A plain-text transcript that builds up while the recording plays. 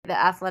the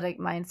athletic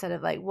mindset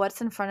of like,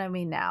 what's in front of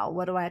me now?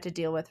 What do I have to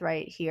deal with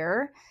right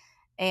here?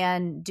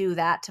 And do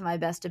that to my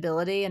best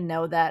ability and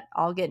know that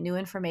I'll get new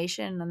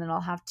information and then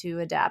I'll have to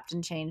adapt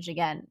and change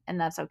again. And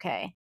that's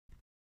okay.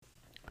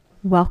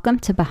 Welcome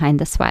to Behind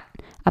the Sweat,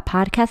 a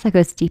podcast that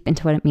goes deep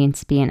into what it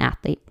means to be an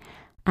athlete.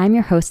 I'm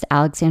your host,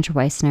 Alexandra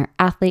Weissner,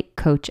 athlete,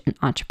 coach, and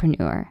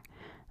entrepreneur.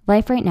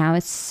 Life right now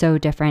is so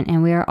different,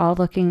 and we are all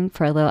looking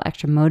for a little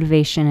extra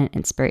motivation and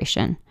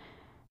inspiration.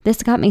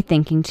 This got me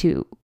thinking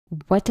too,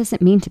 what does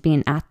it mean to be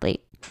an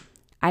athlete?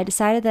 I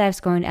decided that I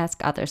was going to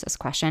ask others this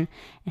question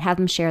and have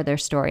them share their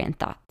story and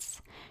thoughts.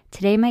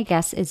 Today, my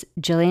guest is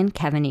Jillian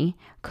Keaveney,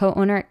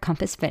 co-owner at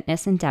Compass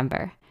Fitness in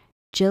Denver.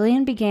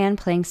 Jillian began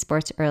playing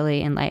sports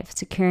early in life,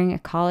 securing a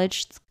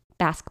college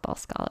basketball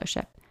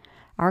scholarship.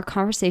 Our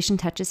conversation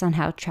touches on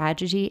how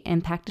tragedy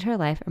impacted her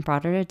life and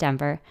brought her to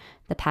Denver,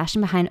 the passion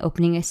behind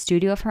opening a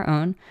studio of her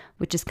own,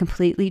 which is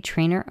completely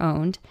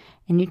trainer-owned,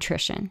 and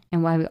nutrition,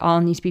 and why we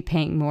all need to be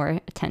paying more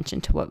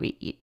attention to what we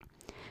eat.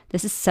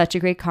 This is such a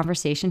great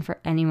conversation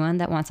for anyone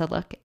that wants to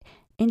look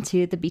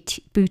into the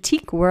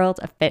boutique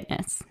world of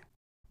fitness.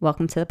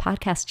 Welcome to the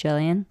podcast,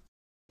 Jillian.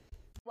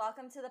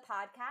 Welcome to the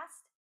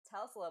podcast.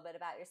 Tell us a little bit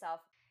about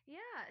yourself.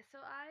 Yeah, so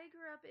I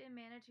grew up in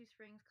Manitou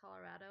Springs,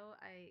 Colorado.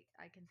 I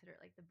consider it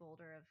like the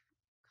Boulder of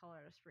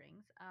Colorado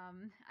Springs.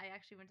 I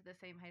actually went to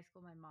the same high school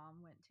my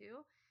mom went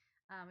to.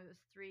 It was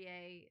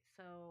 3A,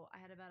 so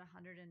I had about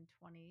 120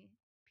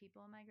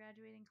 people in my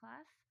graduating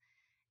class.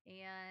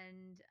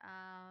 And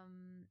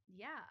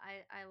yeah,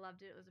 I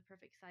loved it. It was a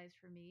perfect size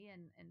for me,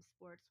 and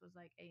sports was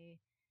like a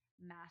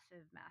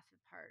massive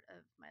part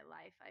of my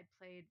life. I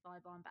played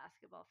volleyball and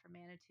basketball for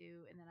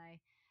Manitou, and then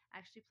I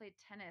actually played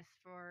tennis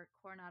for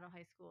Coronado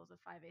High School, as a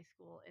 5A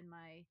school in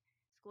my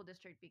school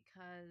district,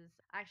 because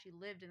I actually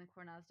lived in the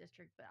Coronado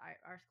district, but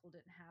our school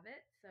didn't have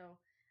it. So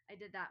I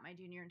did that my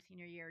junior and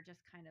senior year,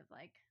 just kind of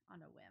like on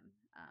a whim.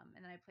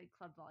 And then I played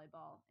club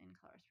volleyball in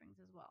Colorado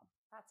Springs as well.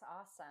 That's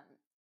awesome.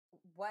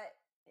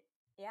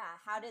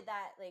 How did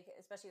that, like,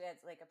 especially as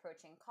like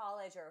approaching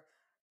college or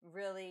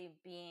really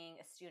being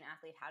a student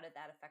athlete, how did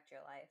that affect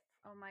your life?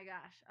 Oh my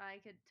gosh, I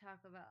could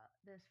talk about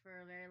this for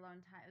a very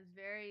long time. It was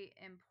very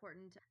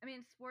important. I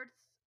mean, sports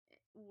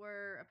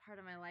were a part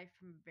of my life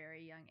from a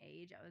very young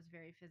age. I was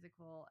very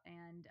physical,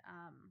 and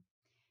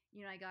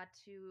I got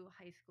to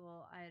high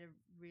school. I had a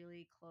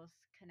really close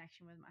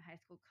connection with my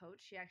high school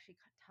coach. She actually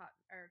taught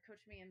or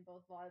coached me in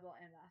both volleyball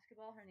and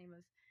basketball. Her name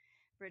was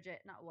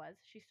Bridget, not was,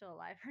 she's still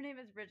alive. Her name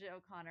is Bridget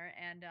O'Connor,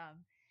 and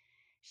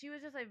she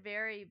was just a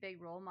very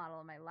big role model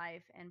in my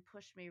life and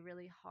pushed me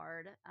really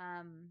hard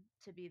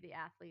to be the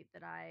athlete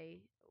that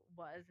I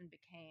was and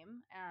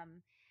became.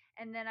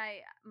 And then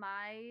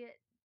my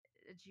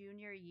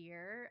junior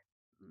year,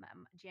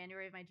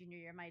 January of my junior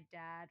year, my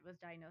dad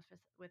was diagnosed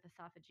with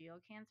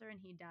esophageal cancer, and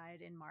he died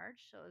in March.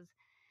 So it was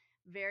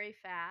very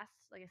fast.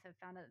 Like I said,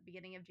 found out at the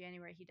beginning of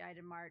January, he died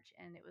in March,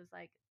 and it was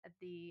like at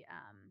the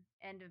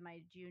end of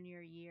my junior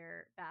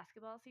year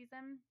basketball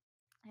season.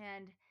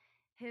 And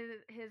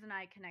his and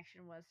I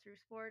connection was through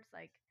sports.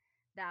 Like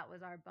that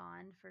was our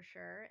bond for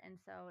sure. And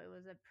so it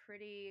was a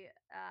pretty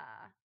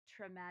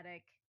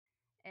traumatic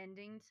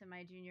ending to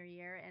my junior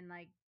year. And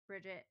like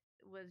Bridget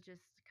was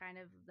just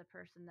kind of the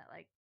person that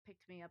like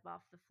picked me up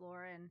off the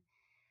floor and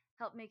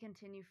helped me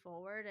continue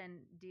forward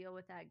and deal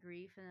with that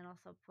grief, and then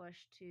also push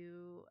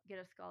to get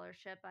a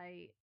scholarship.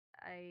 I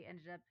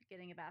ended up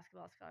getting a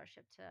basketball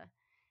scholarship to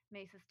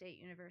Mesa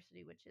State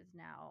University, which is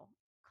now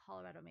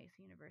Colorado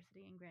Mesa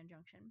University in Grand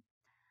Junction.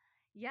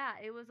 Yeah,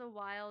 it was a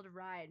wild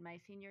ride.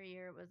 My senior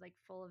year it was like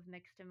full of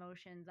mixed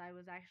emotions. I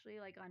was actually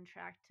like on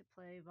track to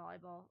play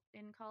volleyball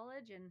in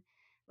college and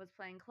was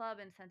playing club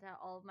and sent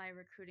out all of my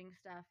recruiting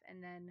stuff,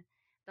 and then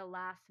the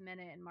last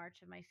minute in March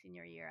of my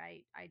senior year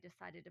I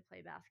decided to play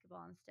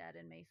basketball instead,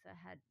 and Mesa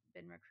had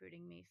been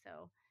recruiting me,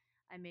 so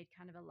I made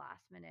kind of a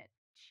last minute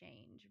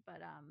change. But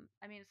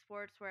I mean,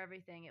 sports were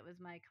everything. It was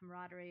my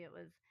camaraderie. It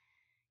was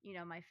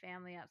my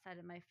family. Outside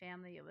of my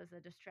family, it was a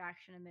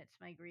distraction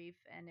amidst my grief,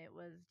 and it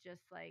was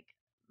just like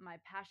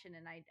my passion.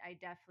 And I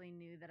definitely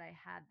knew that I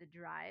had the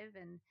drive,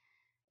 and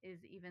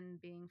is even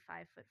being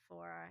 5'4",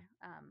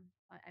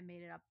 I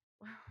made it up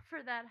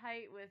for that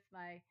height with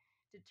my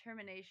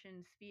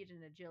determination, speed,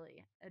 and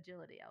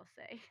agility, I'll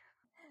say.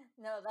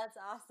 No, that's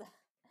awesome.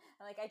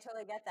 I'm like, I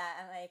totally get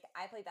that. I'm like,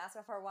 I played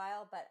basketball for a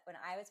while, but when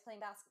I was playing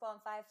basketball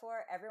in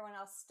 5'4", everyone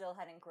else still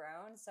hadn't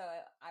grown. So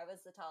I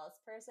was the tallest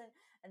person.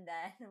 And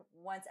then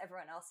once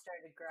everyone else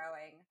started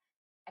growing,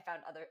 I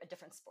found a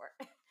different sport.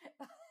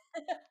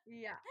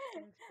 Yeah,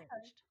 things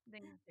changed.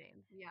 Things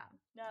changed. Yeah,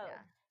 No,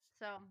 yeah.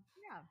 So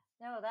yeah.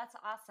 no, that's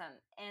awesome.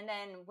 And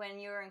then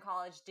when you were in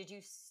college, did you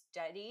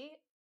study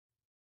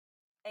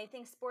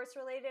anything sports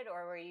related,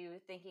 or were you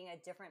thinking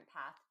a different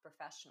path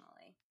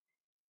professionally?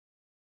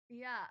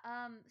 Yeah,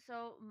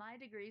 so my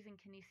degree is in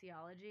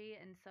kinesiology,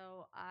 and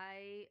so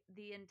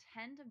the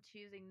intent of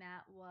choosing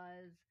that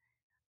was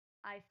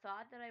I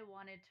thought that I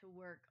wanted to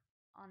work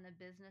on the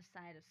business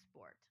side of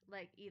sport,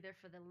 like either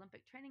for the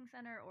Olympic Training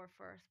Center or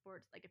for a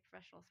sports, like a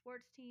professional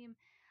sports team.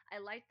 I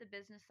liked the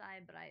business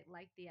side, but I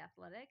liked the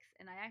athletics.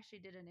 And I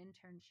actually did an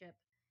internship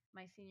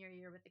my senior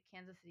year with the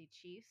Kansas City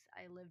Chiefs.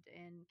 I lived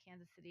in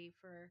Kansas City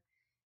for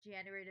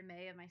January to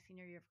May of my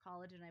senior year of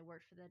college, and I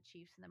worked for the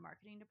Chiefs in the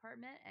marketing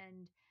department.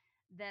 And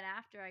then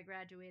after I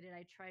graduated,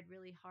 I tried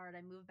really hard.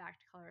 I moved back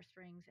to Colorado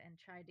Springs and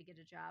tried to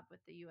get a job with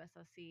the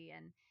USOC,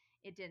 and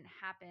it didn't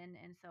happen.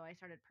 And so I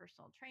started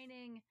personal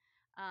training.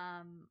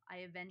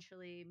 I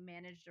eventually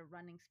managed a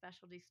running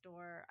specialty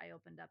store. I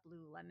opened up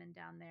Lululemon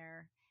down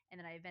there. And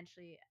then I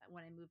eventually,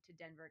 when I moved to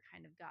Denver,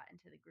 kind of got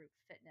into the group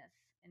fitness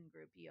and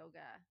group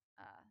yoga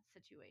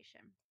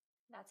situation.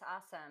 That's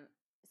awesome.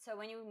 So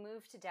when you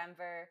moved to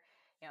Denver,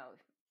 you know,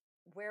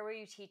 where were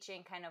you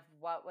teaching? Kind of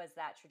what was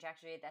that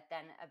trajectory that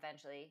then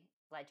eventually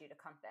led you to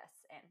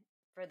Compass? And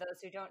for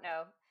those who don't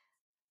know,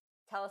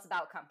 tell us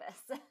about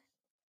Compass.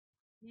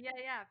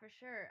 Yeah, for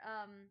sure.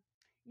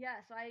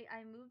 Yeah, so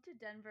I moved to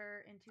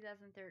Denver in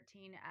 2013.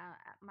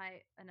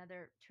 My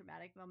another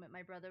traumatic moment.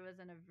 My brother was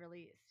in a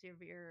really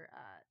severe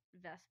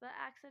Vespa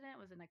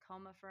accident. Was in a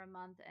coma for a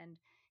month, and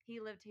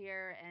he lived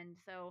here. And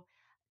so,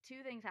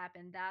 two things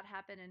happened. That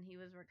happened, and he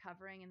was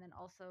recovering. And then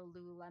also,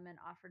 Lululemon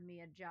offered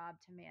me a job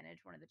to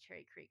manage one of the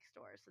Cherry Creek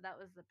stores. So that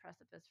was the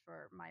precipice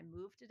for my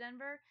move to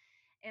Denver.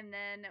 And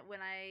then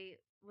when I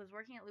was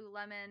working at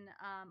Lululemon,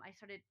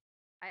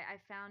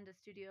 I found a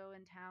studio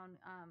in town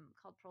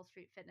called Pearl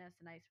Street Fitness,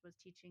 and I was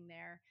teaching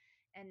there.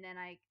 And then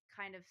I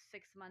kind of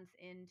 6 months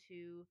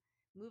into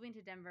moving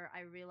to Denver,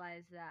 I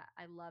realized that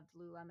I loved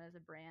Lululemon as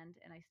a brand,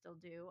 and I still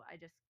do. I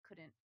just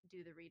couldn't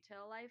do the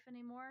retail life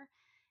anymore.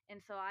 And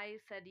so I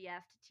said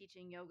yes to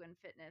teaching yoga and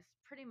fitness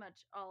pretty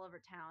much all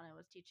over town. I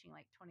was teaching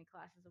like 20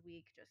 classes a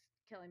week, just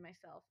killing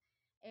myself.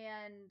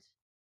 And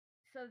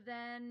so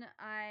then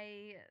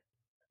I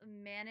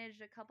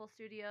managed a couple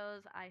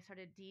studios. I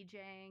started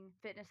DJing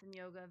fitness and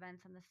yoga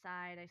events on the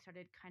side. I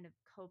started kind of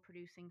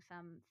co-producing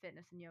some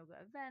fitness and yoga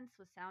events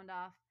with Sound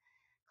Off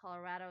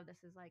Colorado.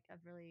 This is like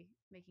a really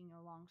making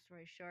a long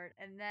story short.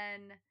 And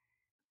then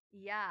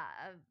yeah,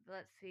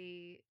 let's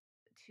see,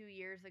 2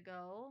 years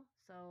ago,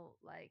 so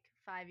like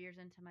 5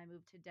 years into my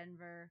move to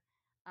Denver,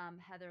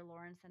 Heather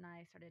Lawrence and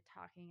I started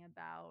talking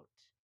about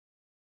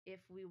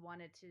if we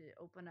wanted to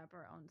open up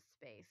our own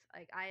space.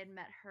 Like I had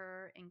met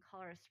her in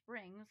Colorado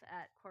Springs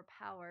at Core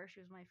Power.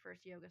 She was my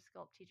first yoga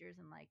sculpt teachers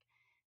in like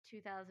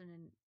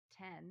 2010.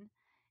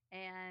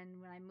 And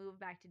when I moved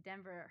back to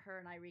Denver, her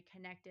and I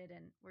reconnected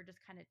and we're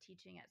just kind of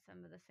teaching at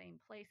some of the same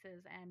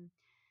places. And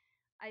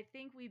I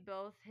think we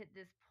both hit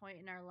this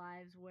point in our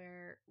lives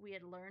where we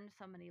had learned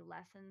so many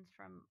lessons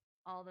from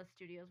all the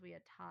studios we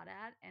had taught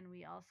at. And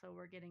we also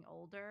were getting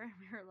older.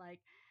 We were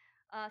like,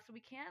 so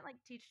we can't like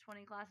teach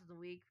 20 classes a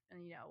week,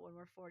 and when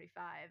we're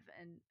 45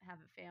 and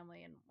have a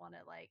family and want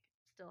to like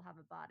still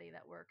have a body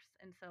that works.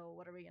 And so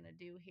what are we going to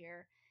do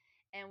here?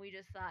 And we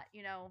just thought,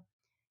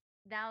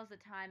 now's the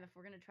time. If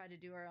we're going to try to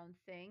do our own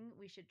thing,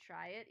 we should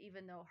try it,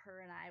 even though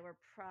her and I were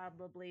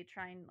probably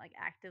trying like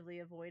actively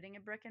avoiding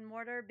a brick and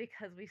mortar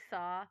because we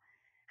saw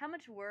how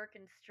much work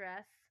and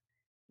stress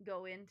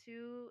go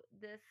into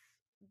this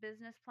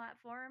business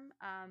platform.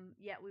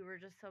 Yet we were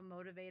just so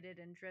motivated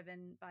and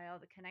driven by all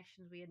the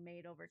connections we had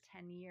made over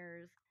 10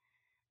 years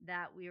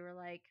that we were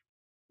like,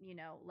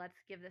 let's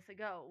give this a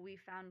go. We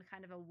found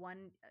kind of a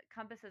one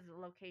Compass's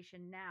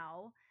location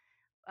now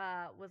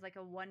was like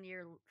a 1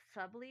 year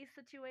sublease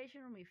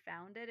situation when we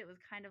found it. It was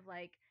kind of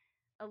like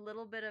a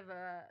little bit of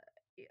a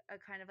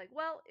kind of like,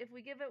 well, if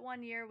we give it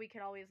 1 year, we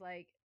could always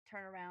like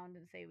turn around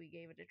and say we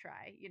gave it a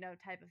try,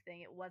 type of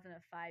thing. It wasn't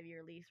a 5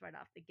 year lease right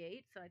off the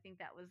gate. So I think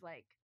that was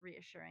like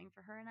reassuring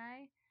for her and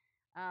I.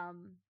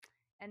 Um,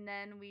 and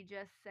then we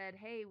just said,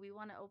 hey, we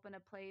want to open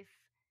a place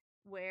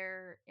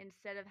where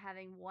instead of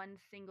having one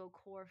single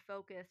core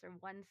focus or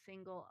one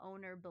single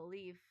owner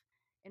belief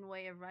in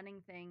way of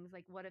running things,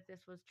 like what if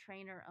this was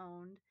trainer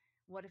owned?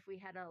 What if we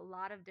had a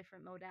lot of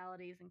different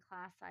modalities and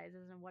class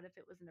sizes? And what if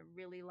it was in a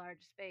really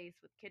large space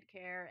with kid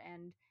care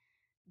and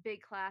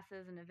big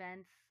classes and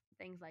events,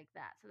 things like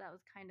that? So that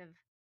was kind of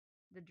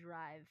the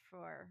drive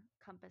for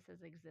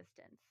Compass's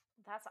existence.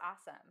 That's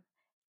awesome.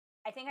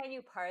 I think I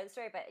knew part of the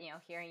story, but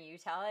hearing you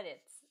tell it,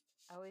 it's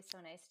always so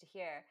nice to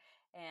hear.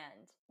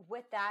 And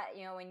with that,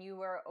 when you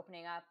were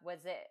opening up,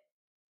 was it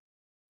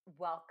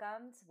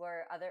welcomed?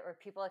 Were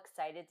people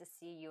excited to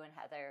see you and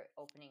Heather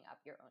opening up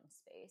your own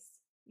space?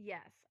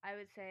 Yes, I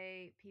would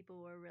say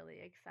people were really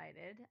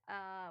excited.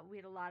 We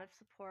had a lot of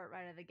support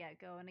right at the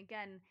get go. And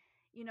again,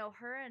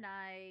 her and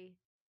I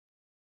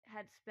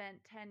had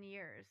spent 10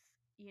 years,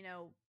 you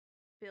know,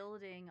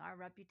 building our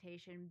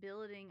reputation,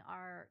 building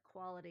our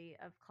quality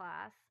of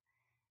class,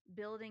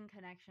 building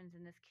connections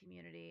in this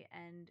community.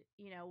 And,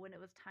 when it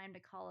was time to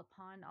call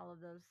upon all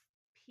of those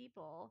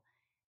people,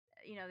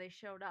 they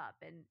showed up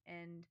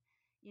and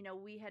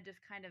we had just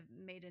kind of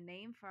made a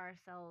name for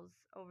ourselves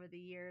over the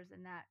years,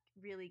 and that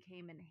really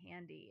came in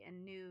handy.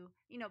 And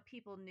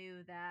people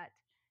knew that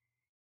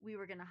we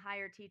were going to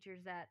hire teachers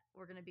that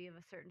were going to be of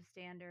a certain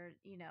standard,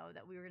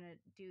 that we were going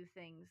to do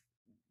things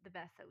the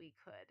best that we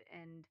could.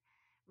 And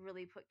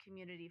really put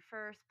community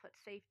first, put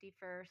safety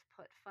first,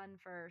 put fun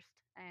first,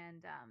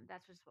 and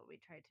that's just what we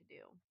try to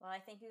do. Well, I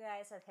think you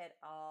guys have hit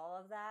all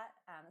of that,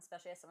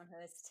 especially as someone who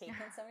has taken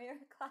some of your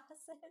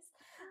classes.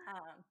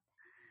 Um,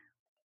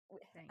 I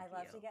Thank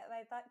love to you. get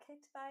my butt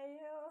kicked by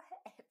you.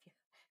 It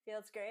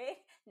feels great.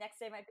 Next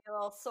day might be a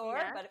little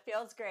sore, Yes. but it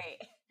feels great.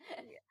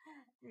 Yeah.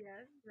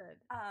 Yes. Good.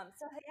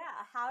 So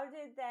yeah, how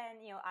did then,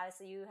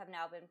 obviously you have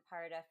now been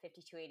part of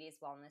 5280's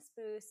Wellness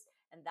Boost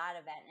and that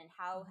event, and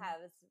Mhm.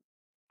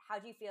 how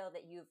do you feel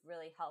that you've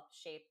really helped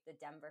shape the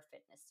Denver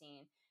fitness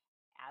scene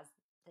as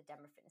the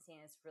Denver fitness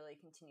scene has really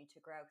continued to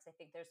grow? Because I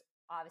think there's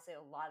obviously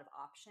a lot of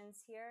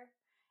options here,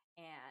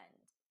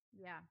 and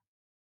Yeah.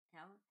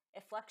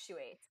 it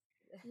fluctuates.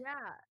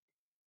 Yeah.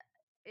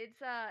 It's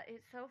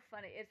so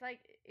funny. It's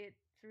like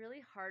it's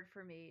really hard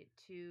for me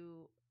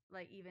to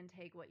like even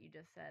take what you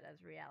just said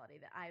as reality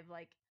that I've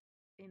like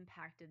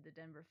impacted the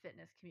Denver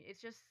fitness community.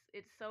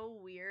 It's so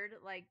weird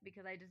like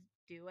because I just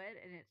do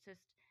it and it's just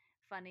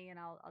funny and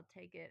I'll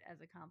take it as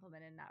a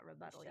compliment and not You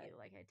rebuttal should. you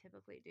like I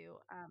typically do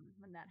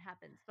when that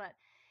happens. But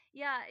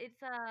yeah,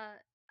 it's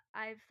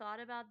I've thought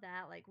about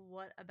that like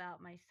what about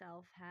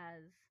myself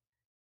has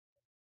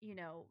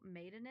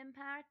made an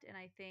impact. And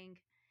I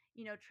think,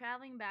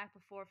 traveling back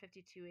before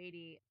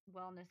 5280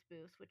 Wellness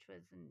Boost, which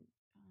was in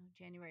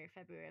January or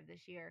February of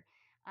this year,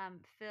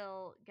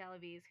 Phil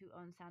Galaviz, who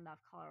owns Sound Off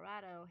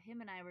Colorado,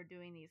 him and I were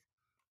doing these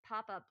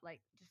pop up,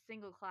 like just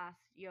single class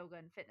yoga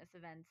and fitness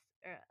events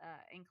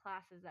in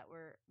classes that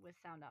were with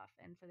Sound Off.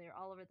 And so they're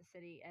all over the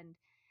city. And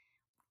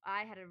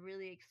I had a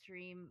really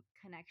extreme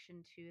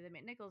connection to the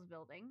McNichols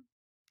building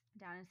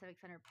down in Civic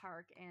Center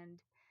Park, and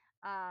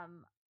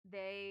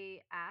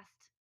they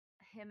asked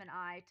him and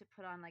I to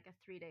put on like a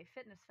 3-day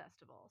fitness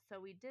festival. So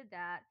we did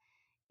that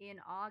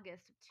in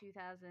August of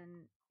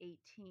 2018,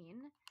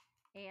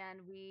 and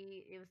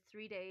it was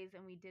 3 days,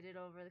 and we did it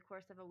over the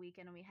course of a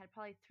weekend, and we had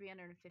probably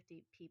 350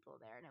 people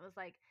there, and it was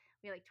like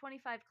we had like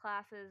 25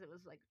 classes. It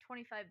was like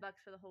 $25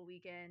 for the whole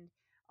weekend.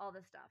 All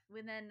this stuff.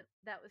 And then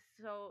that was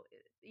so,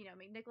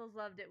 McNichols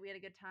loved it. We had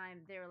a good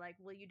time. They were like,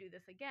 "Will you do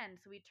this again?"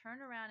 So we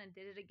turned around and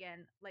did it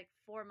again, like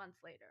 4 months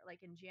later,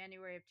 like in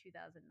January of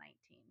 2019.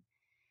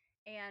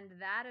 And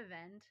that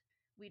event,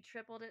 we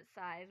tripled its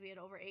size. We had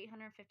over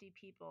 850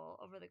 people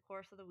over the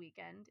course of the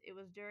weekend. It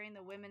was during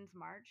the Women's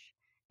March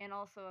and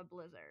also a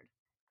blizzard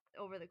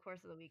over the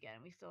course of the weekend.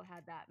 We still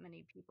had that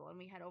many people,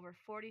 and we had over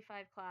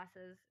 45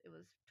 classes. It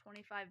was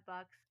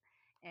 $25.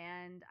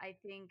 And I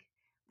think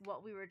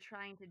what we were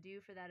trying to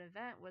do for that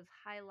event was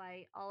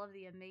highlight all of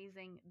the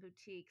amazing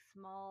boutique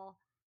small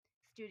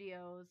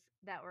studios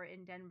that were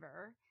in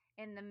Denver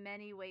and the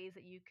many ways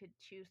that you could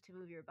choose to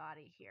move your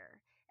body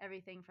here.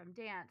 Everything from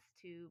dance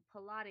to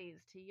Pilates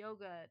to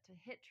yoga to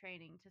HIIT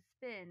training to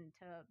spin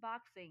to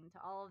boxing to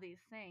all of these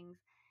things,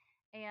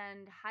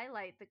 and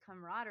highlight the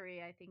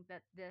camaraderie I think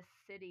that this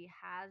city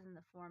has in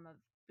the form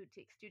of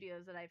boutique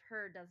studios that I've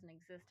heard doesn't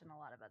exist in a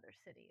lot of other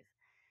cities.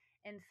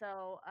 And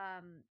so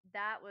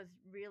that was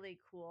really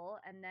cool.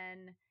 And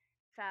then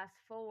fast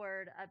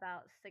forward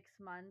about 6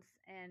 months,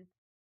 and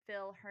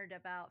Phil heard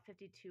about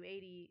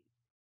 5280.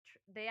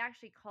 They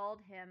actually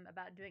called him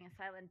about doing a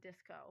silent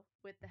disco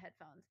with the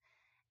headphones,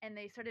 and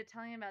they started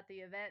telling him about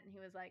the event, and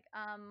he was like,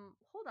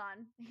 hold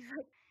on. He's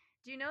like,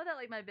 do you know that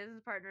like my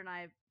business partner and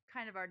I have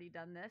kind of already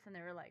done this? And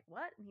they were like,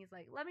 what? And he's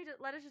like,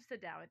 let us just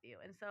sit down with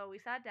you. And so we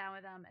sat down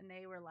with them, and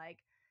they were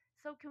like,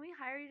 so can we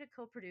hire you to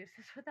co-produce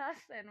this with us?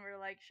 And we're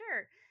like,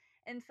 sure.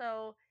 And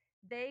so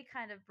they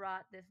kind of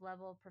brought this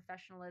level of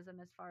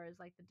professionalism as far as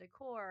like the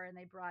decor, and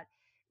they brought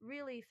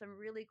really some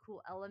really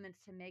cool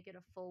elements to make it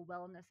a full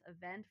wellness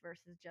event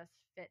versus just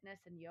fitness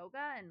and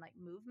yoga and like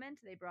movement.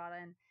 They brought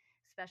in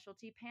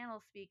specialty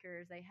panel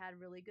speakers. They had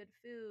really good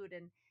food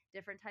and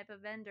different type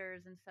of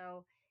vendors. And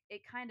so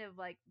it kind of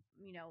like,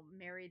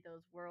 married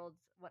those worlds,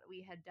 what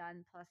we had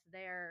done plus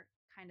their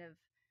kind of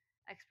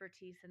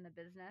expertise in the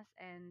business.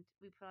 And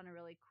we put on a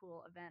really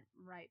cool event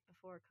right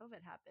before COVID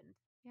happened.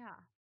 Yeah.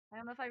 I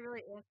don't know if I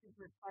really answered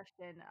your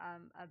question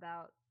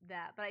about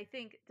that, but I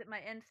think that my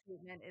end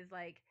statement is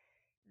like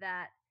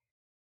that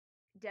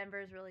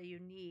Denver is really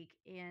unique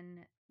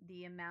in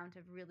the amount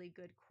of really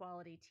good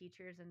quality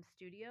teachers and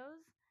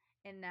studios,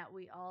 and that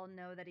we all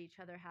know that each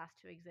other has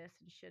to exist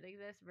and should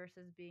exist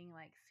versus being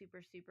like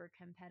super, super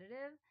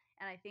competitive.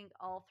 And I think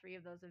all three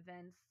of those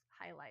events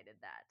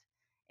highlighted that.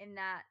 In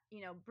that,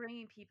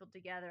 bringing people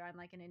together, I'm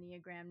like an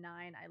Enneagram 9.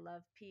 I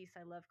love peace.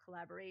 I love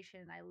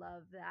collaboration. I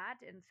love that.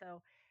 And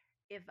so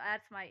if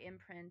that's my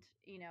imprint,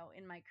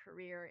 in my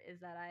career is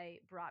that I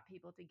brought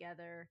people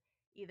together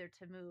either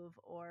to move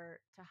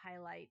or to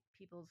highlight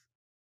people's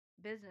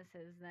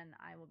businesses, then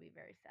I will be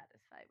very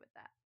satisfied with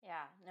that.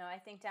 Yeah, no, I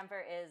think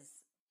Denver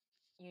is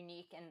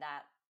unique in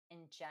that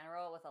in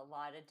general with a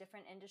lot of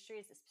different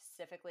industries,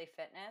 specifically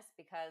fitness,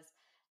 because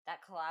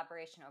that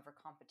collaboration over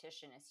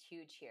competition is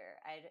huge here.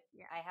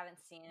 Yeah. I haven't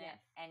seen it Yes.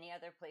 any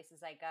other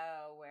places I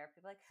go where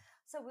people are like,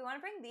 so we want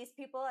to bring these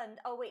people, and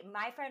oh wait,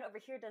 my friend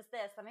over here does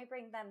this. Let me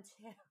bring them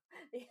too,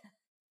 because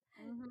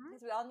Mm-hmm.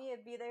 we all need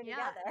to be there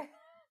Yeah. together.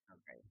 So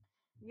great.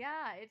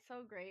 Yeah, it's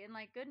so great. And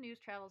like good news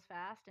travels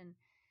fast, and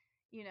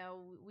we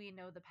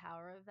know the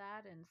power of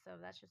that, and so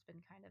that's just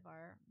been kind of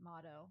our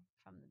motto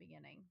from the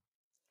beginning.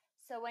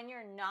 So when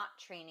you're not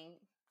training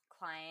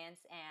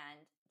clients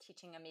and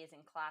teaching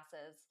amazing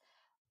classes,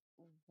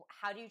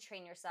 how do you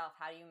train yourself?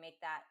 How do you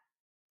make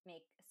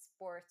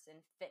sports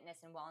and fitness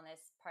and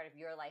wellness part of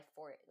your life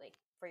for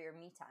for your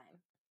me time?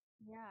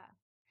 Yeah.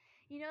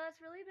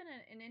 That's really been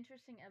an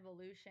interesting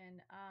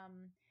evolution.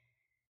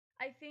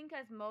 I think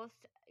as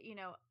most,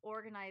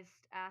 organized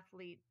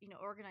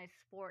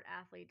sport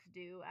athletes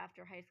do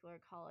after high school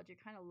or college, you're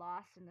kind of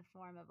lost in the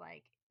form of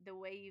like the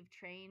way you've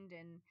trained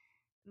and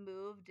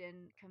moved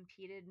and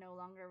competed no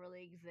longer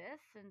really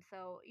exists. And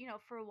so,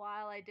 for a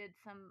while I did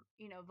some,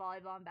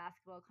 volleyball and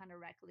basketball kind of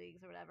rec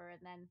leagues or whatever.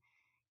 And then,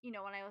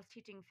 when I was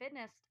teaching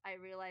fitness,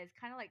 I realized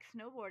kind of like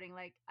snowboarding,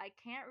 like I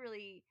can't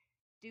really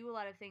do a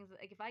lot of things.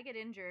 Like if I get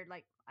injured,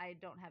 like I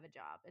don't have a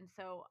job. And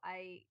so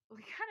I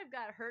kind of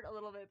got hurt a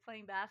little bit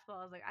playing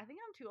basketball. I was like, I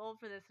think I'm too old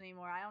for this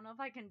anymore. I don't know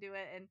if I can do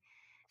it. And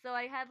so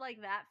I had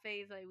like that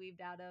phase I weaved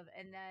out of.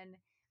 And then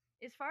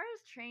as far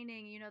as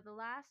training, the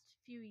last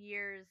few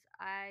years,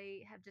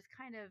 I have just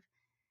kind of,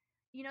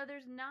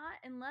 there's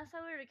not, unless I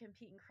were to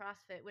compete in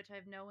CrossFit, which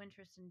I have no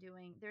interest in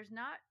doing, there's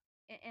not,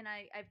 and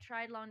I've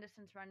tried long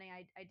distance running.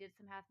 I did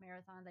some half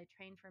marathons. I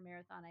trained for a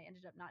marathon. I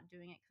ended up not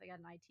doing it because I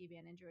got an IT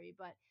band injury.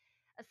 But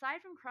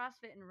aside from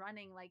CrossFit and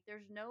running, like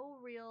there's no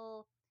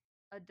real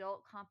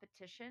adult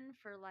competition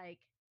for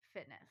like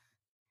fitness.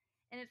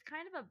 And it's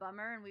kind of a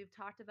bummer. And we've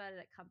talked about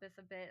it at Compass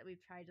a bit.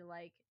 We've tried to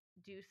like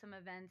do some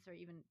events or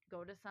even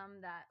go to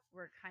some that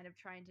we're kind of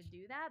trying to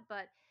do that.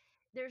 But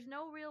there's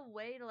no real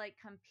way to like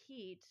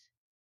compete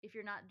if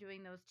you're not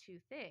doing those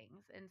two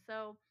things. And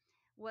so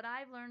what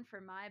I've learned for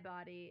my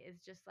body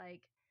is just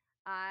like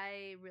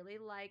I really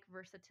like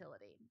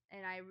versatility,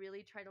 and I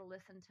really try to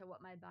listen to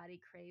what my body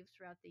craves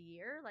throughout the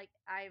year. Like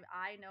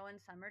I know in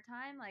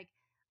summertime, like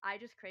I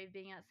just crave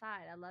being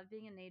outside. I love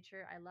being in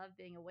nature. I love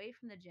being away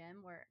from the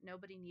gym where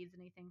nobody needs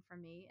anything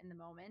from me in the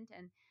moment.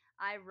 And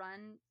I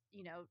run,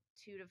 2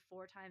 to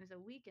 4 times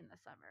a week in the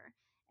summer.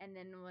 And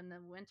then when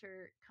the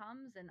winter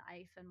comes and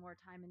I spend more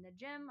time in the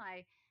gym,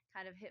 I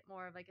kind of hit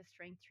more of like a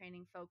strength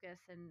training focus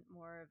and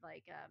more of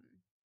like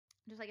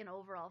just like an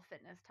overall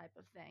fitness type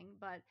of thing.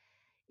 But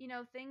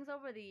things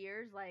over the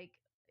years, like,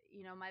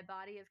 my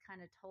body has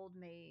kind of told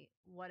me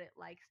what it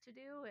likes to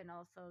do and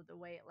also the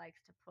way it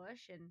likes to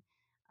push. And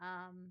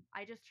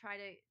I just try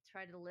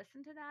to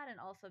listen to that and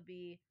also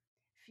be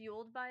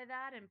fueled by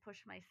that and push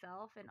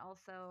myself, and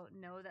also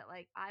know that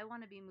like I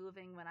want to be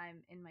moving when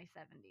I'm in my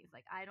 70s.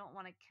 Like I don't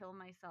want to kill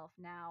myself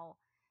now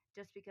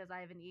just because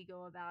I have an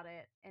ego about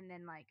it and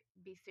then like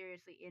be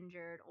seriously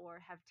injured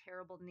or have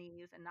terrible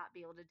knees and not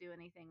be able to do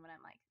anything when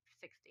I'm like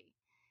 60.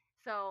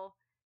 So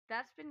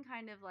that's been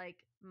kind of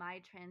like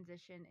my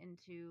transition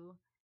into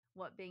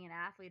what being an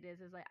athlete is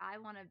like I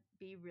want to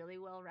be really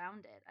well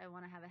rounded. I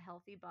want to have a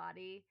healthy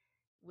body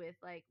with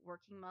like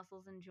working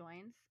muscles and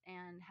joints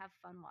and have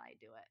fun while I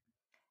do it.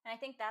 And I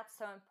think that's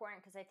so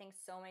important because I think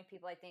so many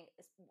people, I think,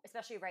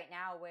 especially right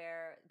now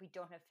where we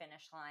don't have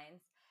finish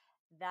lines,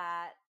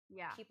 that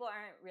Yeah. people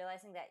aren't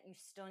realizing that you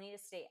still need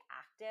to stay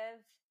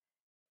active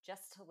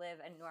just to live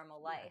a normal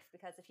Yes. life.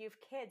 Because if you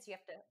have kids, you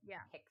have to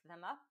Yeah. pick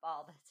them up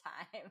all the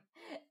time.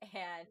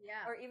 And,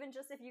 Yeah. or even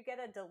just if you get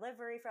a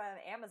delivery from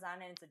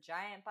Amazon and it's a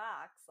giant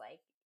box,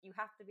 like you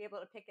have to be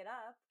able to pick it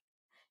up.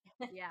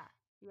 Yeah.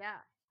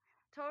 Yeah.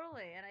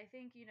 Totally. And I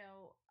think,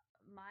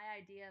 my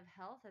idea of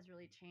health has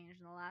really changed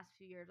in the last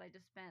few years. I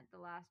just spent the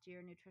last year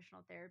in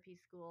nutritional therapy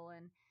school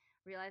and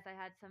realized I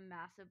had some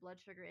massive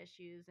blood sugar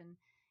issues, and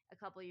a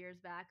couple of years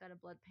back got a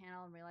blood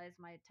panel and realized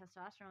my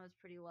testosterone was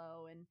pretty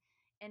low. And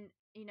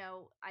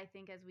I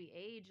think as we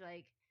age,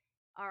 like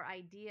our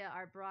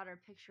broader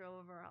picture of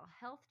overall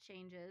health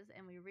changes,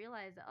 and we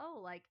realize, oh,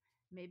 like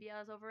maybe I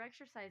was over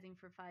exercising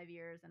for 5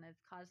 years and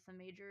it's caused some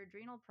major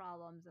adrenal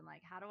problems, and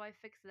like how do I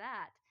fix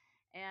that?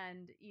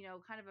 And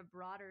kind of a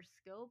broader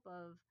scope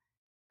of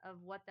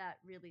what that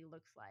really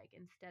looks like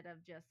instead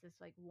of just this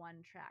like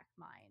one track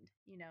mind,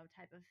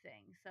 type of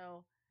thing.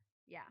 So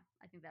yeah,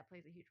 I think that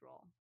plays a huge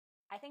role.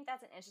 I think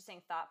that's an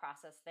interesting thought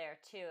process there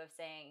too, of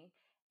saying,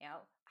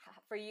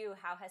 for you,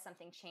 how has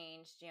something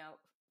changed,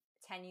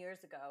 10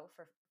 years ago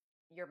for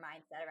your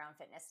mindset around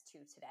fitness to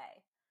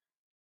today?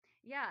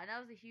 Yeah, and that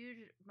was a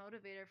huge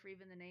motivator for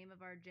even the name of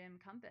our gym,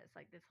 Compass,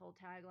 like this whole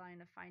tagline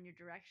to find your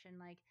direction.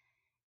 Like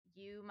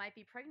you might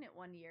be pregnant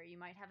one year, you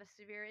might have a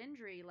severe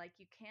injury, like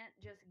you can't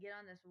just get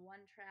on this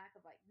one track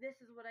of like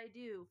this is what I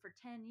do for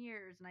 10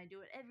 years and I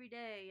do it every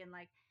day. And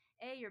like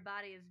your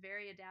body is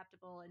very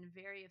adaptable and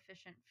very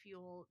efficient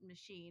fuel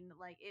machine.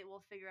 Like it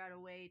will figure out a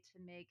way to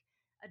make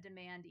a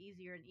demand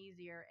easier and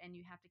easier, and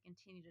you have to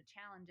continue to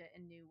challenge it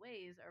in new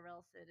ways or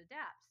else it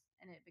adapts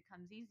and it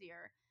becomes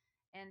easier.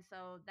 And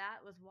so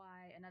that was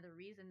why another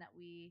reason that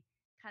we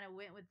kind of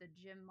went with the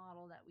gym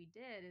model that we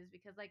did is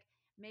because like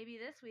maybe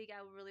this week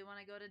I really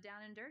want to go to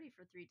Down and Dirty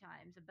for 3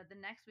 times, but the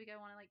next week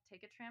I want to like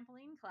take a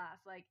trampoline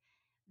class. Like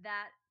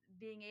that,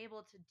 being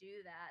able to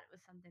do that was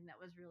something that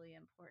was really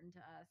important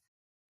to us.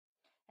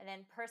 And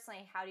then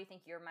personally, how do you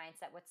think your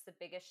mindset, what's the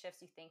biggest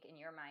shifts you think in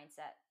your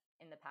mindset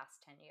in the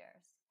past 10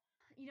 years?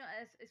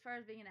 As far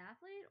as being an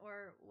athlete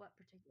or what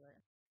particular?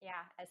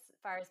 Yeah, as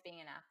far as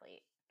being an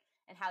athlete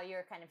and how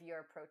your kind of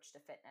your approach to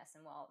fitness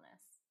and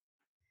wellness.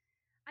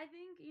 I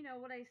think,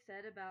 what I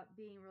said about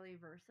being really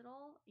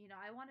versatile,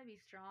 I want to be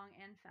strong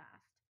and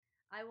fast.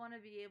 I want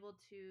to be able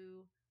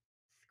to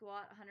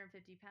squat 150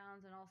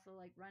 pounds and also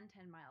like run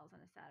 10 miles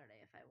on a Saturday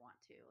if I want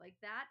to. Like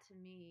that to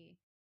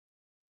me,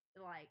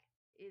 like,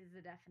 is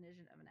the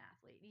definition of an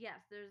athlete.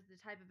 Yes, there's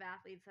the type of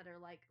athletes that are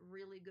like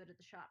really good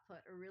at the shot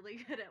put or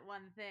really good at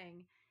one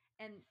thing.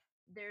 And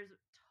there's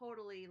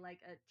totally like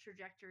a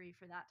trajectory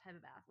for that type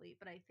of athlete.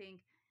 But I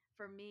think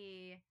for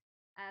me,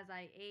 as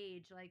I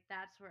age, like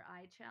that's where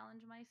I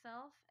challenge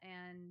myself.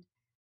 And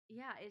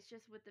yeah, it's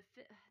just with the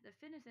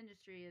fitness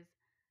industry is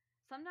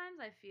sometimes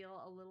I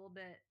feel a little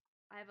bit,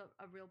 I have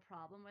a real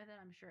problem with it.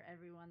 I'm sure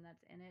everyone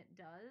that's in it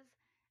does,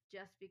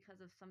 just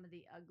because of some of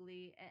the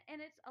ugly, and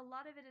it's a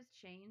lot of it has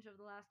changed over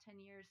the last 10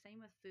 years.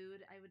 Same with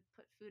food. I would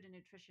put food and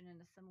nutrition in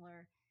a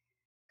similar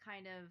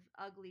kind of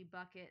ugly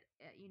bucket.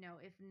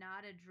 If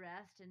not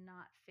addressed and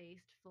not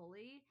faced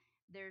fully,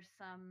 there's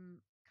some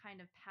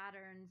kind of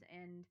patterns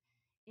and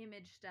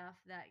image stuff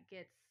that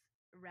gets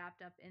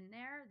wrapped up in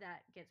there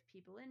that gets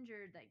people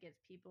injured, that gets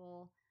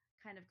people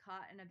kind of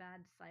caught in a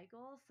bad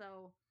cycle.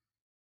 So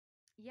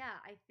yeah,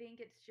 I think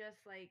it's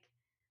just like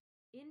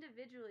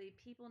individually,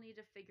 people need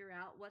to figure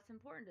out what's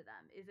important to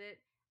them. Is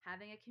it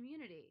having a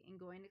community and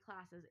going to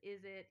classes?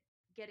 Is it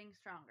getting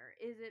stronger?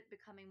 Is it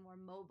becoming more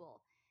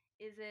mobile?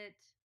 Is it,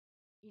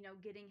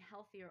 getting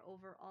healthier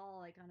overall,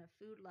 like on a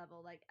food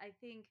level? Like, I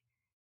think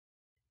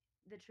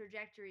the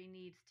trajectory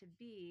needs to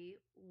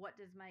be, what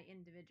does my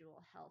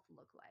individual health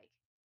look like?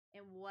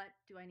 And what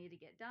do I need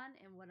to get done?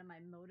 And what am I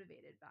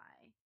motivated by?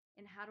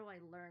 And how do I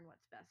learn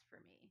what's best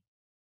for me?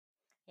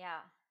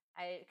 Yeah,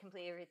 I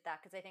completely agree with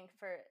that because I think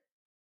for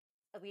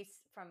at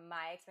least from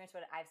my experience,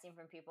 what I've seen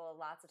from people,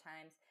 lots of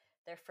times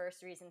their first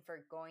reason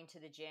for going to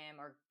the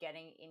gym or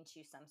getting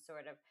into some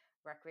sort of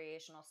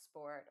recreational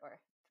sport, or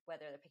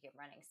whether they're picking up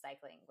running,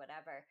 cycling,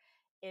 whatever,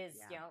 is,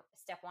 Yeah.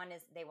 step one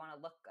is they want to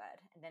look good.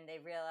 And then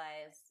they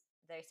realize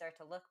they start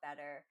to look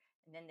better.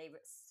 And then they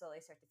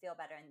slowly start to feel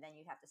better. And then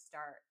you have to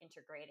start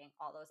integrating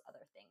all those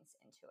other things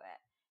into it.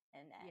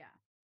 And then Yeah.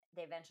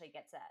 they eventually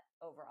get to that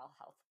overall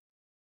health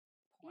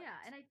Yeah,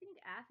 point. and I think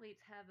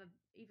athletes have a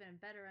even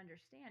better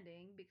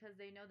understanding because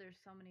they know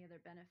there's so many other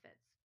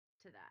benefits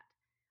to that.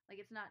 Like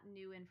it's not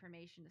new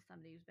information to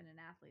somebody who's been an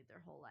athlete their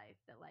whole life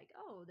that like,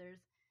 oh, there's,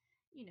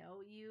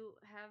 you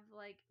have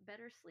like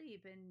better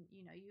sleep and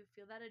you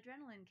feel that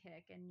adrenaline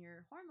kick and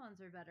your hormones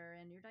are better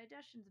and your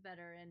digestion's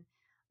better and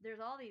there's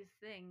all these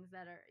things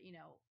that are,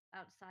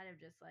 outside of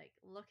just like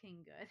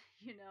looking good,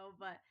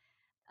 but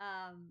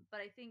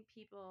I think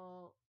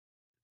people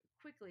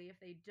quickly, if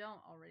they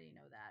don't already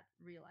know that,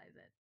 realize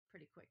it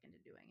pretty quick into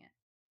doing it.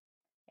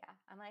 Yeah,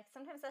 I'm like,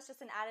 sometimes that's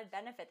just an added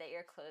benefit that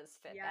your clothes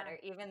fit Yeah. better,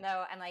 even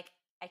though I'm like,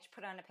 I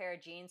put on a pair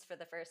of jeans for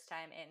the first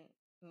time in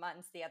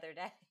months the other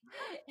day.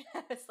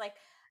 It's like,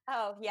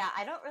 oh, yeah,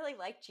 I don't really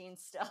like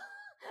jeans still.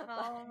 But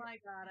Oh my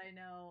god, I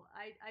know.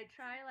 I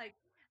try like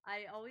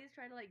I always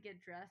try to like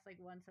get dressed like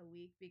once a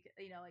week because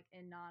like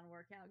in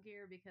non-workout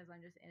gear because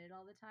I'm just in it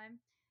all the time.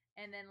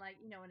 And then like,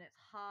 when it's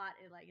hot,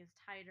 it like is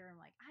tighter. I'm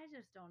like, I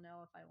just don't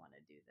know if I want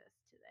to do this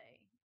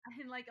today.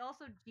 And like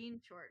also jean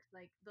shorts,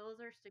 like those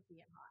are sticky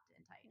and hot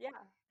and tight yeah,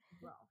 as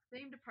well.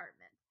 Same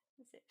department.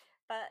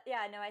 but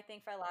yeah, no, I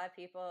think for a lot of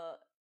people,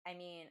 I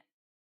mean,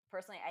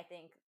 personally, I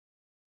think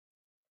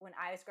when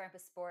I was growing up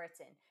with sports,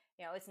 and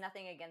it's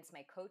nothing against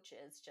my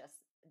coaches,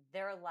 just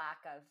their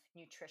lack of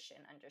nutrition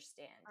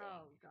understanding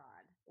Oh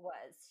god.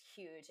 was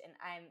huge. And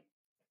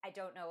I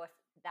don't know if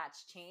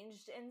that's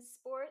changed in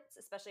sports,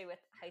 especially with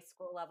high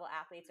school level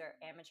athletes or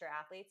amateur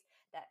athletes,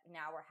 that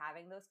now we're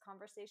having those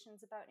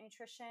conversations about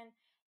nutrition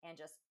and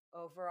just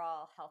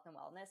overall health and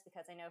wellness.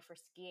 Because I know for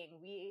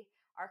skiing,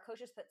 our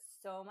coaches put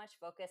so much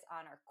focus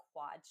on our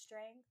quad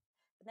strength,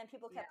 but then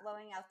people Yeah. kept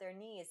blowing out their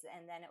knees,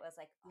 and then it was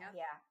like, oh Yep.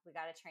 yeah, we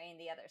got to train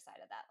the other side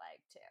of that leg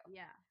too.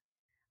 Yeah.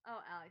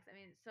 Oh, Alex, I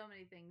mean, so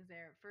many things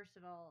there. First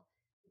of all,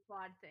 the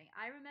quad thing.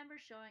 I remember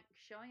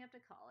showing up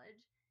to college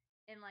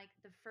and like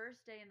the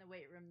first day in the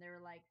weight room, they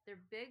were like their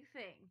big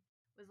thing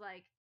was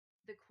like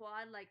the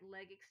quad like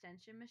leg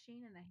extension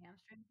machine and the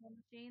hamstring pull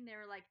machine. They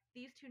were like,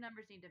 these two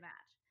numbers need to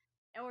match.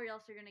 Or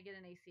else you're gonna get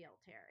an ACL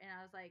tear. And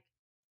I was like,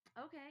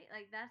 okay,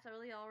 like that's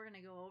really all we're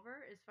gonna go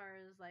over as far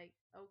as like,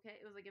 okay,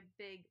 it was like a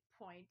big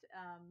point.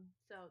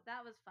 So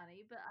that was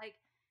funny. But like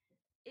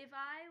if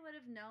I would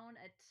have known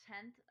a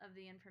tenth of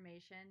the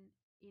information,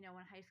 in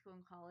high school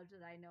and college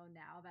that I know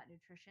now about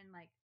nutrition,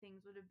 like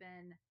things would have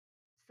been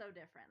so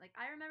different. Like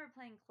I remember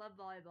playing club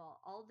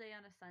volleyball all day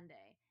on a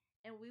Sunday,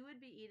 and we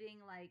would be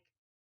eating like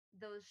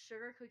those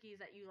sugar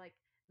cookies that you like.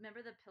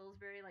 Remember the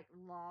Pillsbury like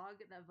log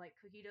of like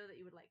cookie dough that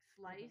you would like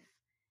slice?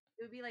 Hmm.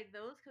 It would be like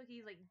those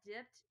cookies like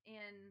dipped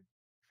in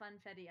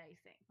funfetti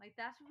icing. Like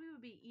that's what we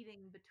would be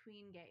eating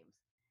between games.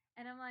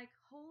 And I'm like,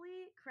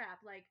 holy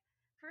crap! Like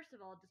first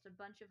of all, just a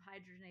bunch of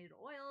hydrogenated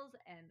oils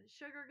and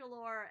sugar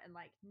galore and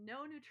like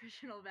no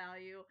nutritional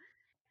value.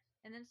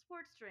 And then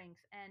sports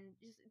drinks and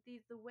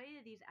just the way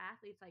that these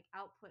athletes like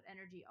output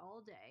energy all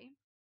day,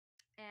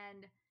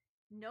 and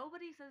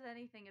nobody says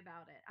anything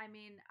about it. I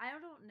mean, I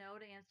don't know,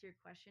 to answer your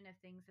question, if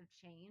things have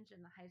changed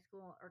in the high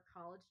school or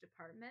college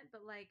department,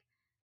 but like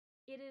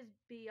it is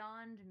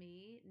beyond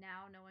me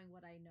now, knowing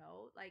what I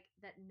know, like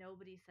that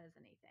nobody says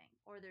anything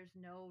or there's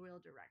no real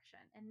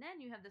direction. And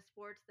then you have the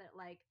sports that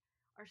like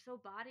are so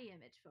body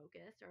image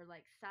focused or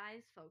like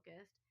size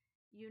focused,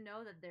 you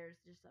know that there's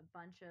just a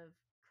bunch of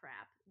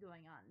crap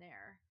going on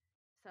there.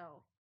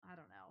 So I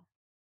don't know.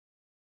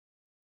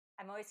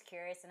 I'm always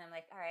curious, and I'm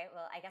like, all right,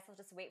 well, I guess I'll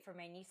just wait for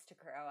my niece to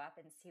grow up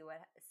and see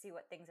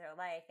what things are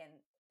like, and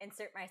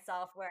insert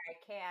myself where I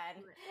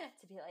can Do it.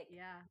 to be like,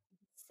 Yeah.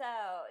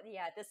 so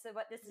yeah, this didn't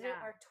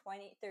Yeah. work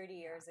 20,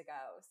 30 Yeah. years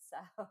ago. So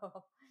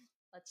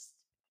let's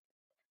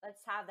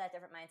let's have that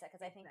different mindset,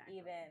 because I think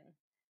Exactly.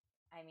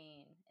 I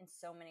mean, in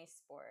so many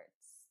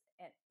sports,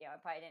 and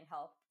it probably didn't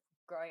help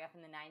growing up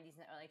in the 90s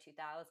and the early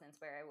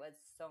 2000s, where it was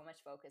so much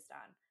focused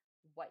on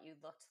what you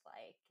looked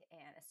like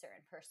and a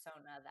certain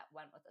persona that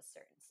went with a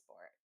certain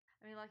sport.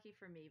 I mean, lucky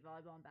for me,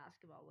 volleyball and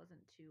basketball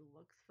wasn't too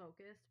looks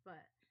focused,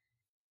 but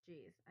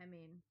geez, I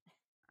mean,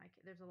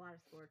 there's a lot of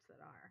sports that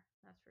are.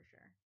 That's for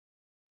sure.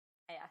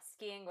 Yeah,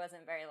 skiing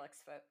wasn't very look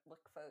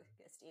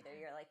focused either.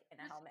 You're like in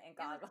a Just helmet and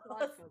it was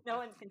goggles. squad No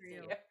focused one can for see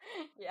you. you.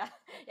 Yeah,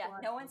 yeah.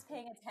 Squad No one's focused.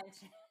 paying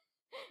attention.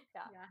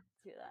 Yeah, Yeah.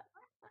 do that.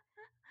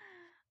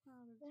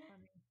 Oh, that's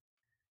funny.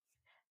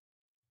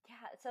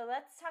 Yeah. So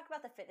let's talk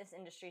about the fitness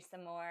industry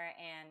some more,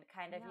 and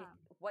kind of Yeah.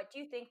 what do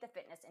you think the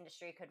fitness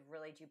industry could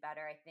really do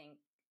better? I think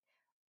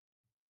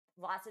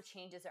lots of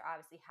changes are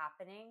obviously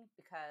happening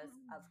because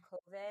of Mhm.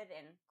 COVID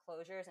and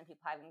closures, and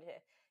people having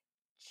to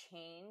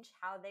change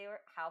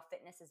how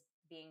fitness is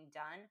being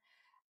done.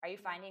 Are you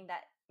Yeah. finding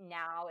that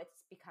now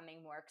it's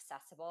becoming more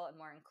accessible and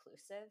more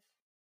inclusive?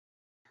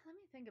 Let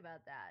me think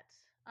about that.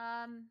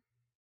 Um,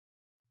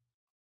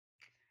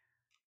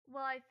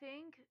 well, I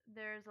think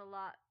there's a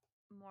lot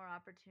more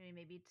opportunity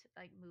maybe to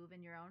like move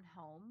in your own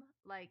home,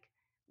 like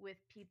with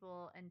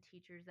people and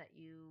teachers that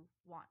you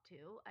want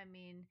to. I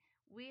mean,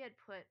 we had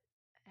put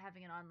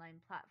having an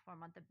online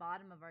platform at the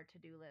bottom of our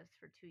to-do list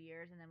for 2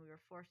 years, and then we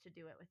were forced to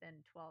do it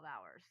within 12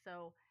 hours.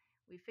 So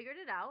we figured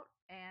it out,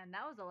 and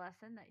that was a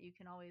lesson that you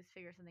can always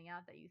figure something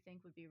out that you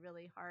think would be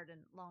really hard and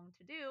long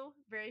to do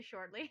very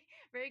shortly,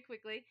 very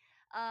quickly.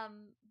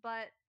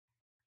 But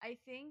I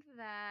think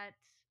that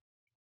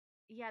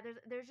yeah,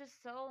 there's just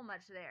so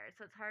much there.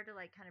 So it's hard to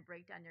like kind of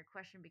break down your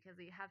question because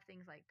we have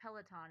things like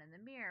Peloton and the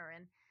Mirror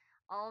and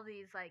all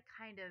these like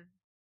kind of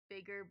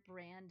bigger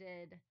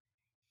branded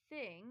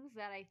things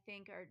that I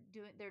think are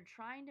doing they're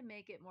trying to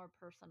make it more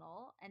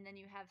personal. And then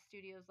you have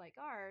studios like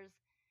ours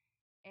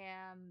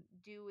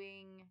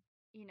doing,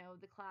 you know,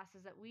 the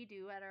classes that we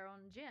do at our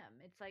own gym.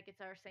 It's like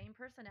it's our same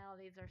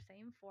personalities, our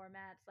same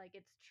formats. Like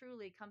it's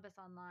truly Compass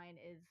Online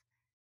is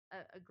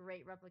a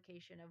great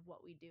replication of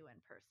what we do in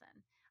person.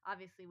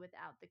 Obviously,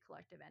 without the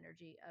collective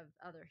energy of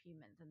other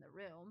humans in the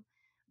room,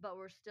 but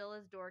we're still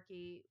as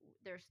dorky.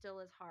 They're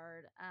still as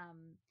hard.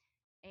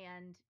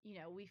 And you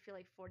know, we feel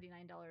like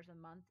 $49 a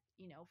month.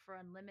 You know, for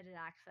unlimited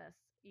access,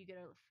 you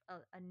get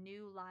a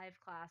new live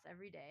class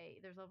every day.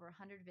 There's over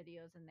 100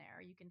 videos in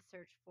there. You can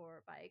search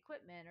for by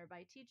equipment or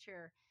by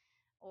teacher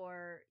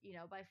or you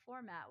know by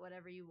format,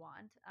 whatever you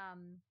want.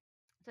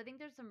 So I think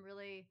there's some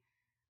really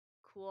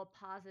cool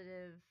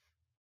positive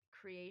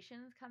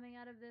creations coming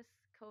out of this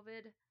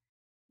COVID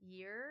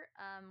year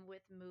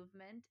with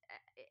movement.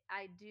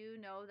 I do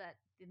know that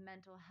the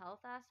mental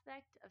health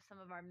aspect of some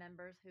of our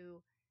members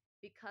who,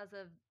 because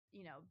of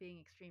you know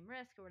being extreme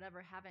risk or whatever,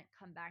 haven't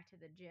come back to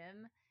the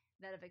gym,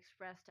 that have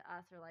expressed to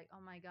us are like,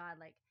 oh my god,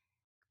 like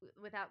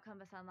without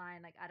Compass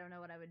Online, like I don't know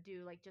what I would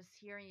do. Like just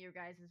hearing your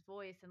guys'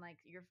 voice and like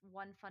your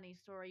one funny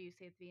story you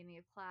say at the beginning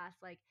of class,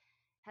 like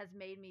has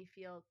made me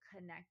feel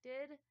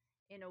connected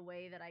in a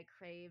way that I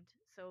craved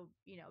so,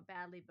 you know,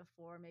 badly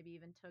before, maybe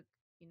even took,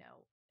 you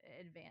know,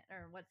 advan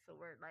or what's the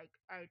word? Like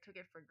I took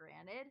it for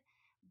granted.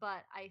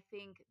 But I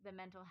think the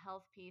mental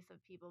health piece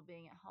of people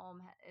being at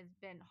home has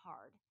been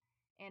hard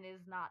and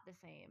is not the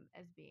same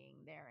as being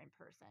there in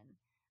person.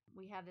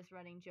 We have this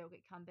running joke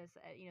at Compass.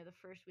 You know,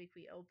 the first week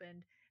we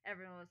opened,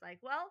 everyone was like,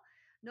 well,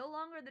 no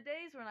longer the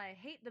days when I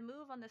hate the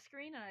move on the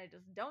screen and I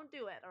just don't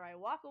do it, or I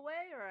walk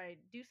away, or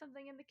I do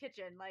something in the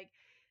kitchen. Like,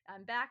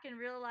 I'm back in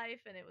real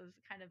life. And it was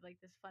kind of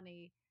like this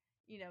funny,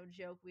 you know,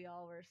 joke we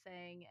all were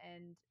saying.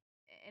 And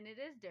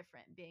it is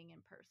different being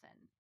in person.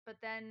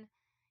 But then,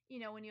 you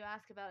know, when you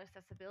ask about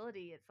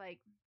accessibility, it's like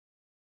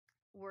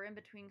we're in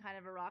between kind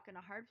of a rock and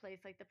a hard place.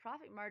 Like the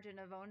profit margin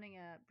of owning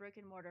a brick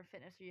and mortar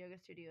fitness or yoga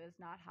studio is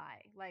not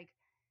high. Like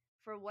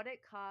for what it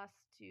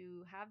costs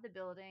to have the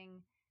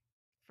building,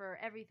 for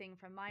everything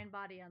from Mind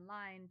Body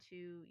Online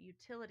to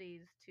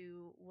utilities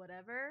to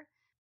whatever,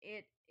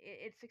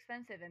 it's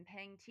expensive, and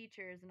paying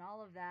teachers and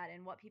all of that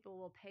and what people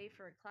will pay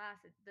for a class,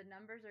 the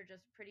numbers are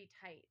just pretty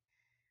tight.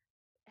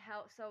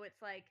 How so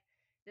it's like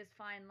this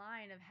fine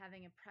line of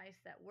having a price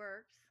that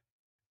works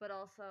but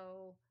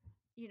also,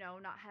 you know,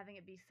 not having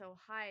it be so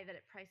high that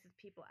it prices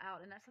people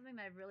out. And that's something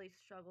that I've really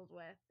struggled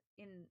with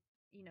in,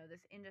 you know,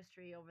 this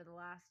industry over the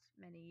last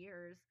many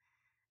years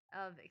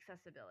of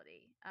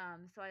accessibility.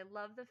 So I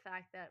love the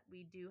fact that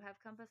we do have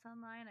Compass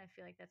Online. I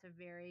feel like that's a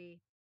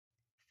very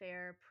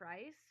fair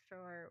price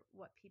for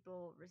what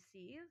people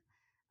receive.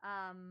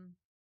 Um,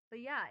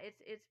 but yeah,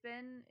 it's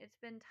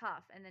been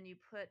tough. And then you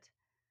put,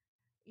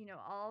 you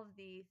know, all of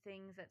the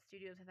things that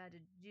studios have had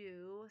to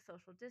do,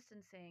 social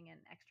distancing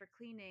and extra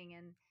cleaning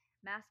and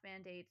mask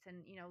mandates.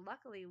 And, you know,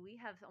 luckily we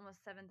have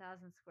almost 7,000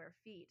 square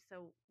feet.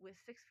 So with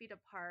 6 feet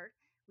apart,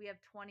 we have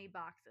 20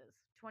 boxes,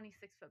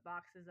 26-foot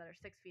boxes that are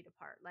 6 feet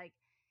apart. Like,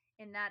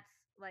 and that's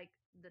like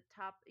the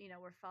top, you know,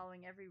 we're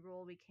following every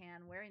rule we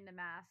can, wearing the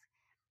mask.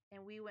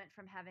 And we went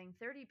from having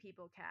 30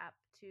 people cap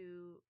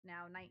to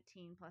now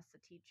 19 plus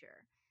a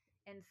teacher.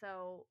 And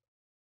so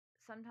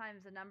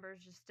sometimes the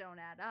numbers just don't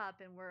add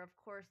up, and we're of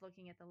course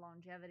looking at the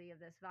longevity of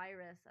this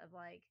virus of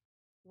like,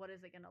 what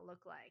is it going to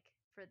look like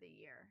for the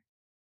year.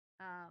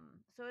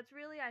 So it's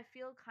really, I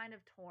feel kind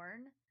of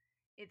torn.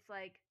 It's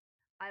like,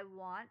 I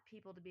want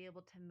people to be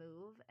able to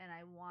move, and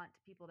I want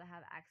people to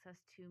have access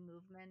to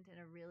movement in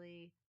a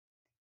really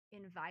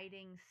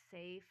inviting,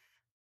 safe,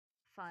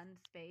 fun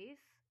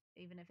space,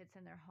 even if it's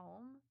in their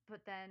home.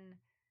 But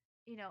then,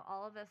 you know,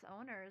 all of us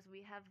owners,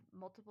 we have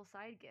multiple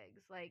side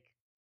gigs. Like,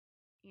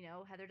 you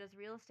know, Heather does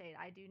real estate.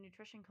 I do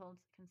nutrition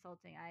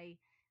consulting. I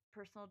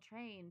personal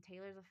train.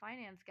 Taylor's a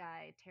finance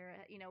guy.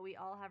 Tara, you know, we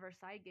all have our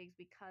side gigs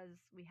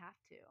because we have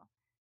to.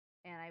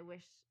 And I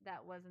wish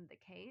that wasn't the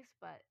case,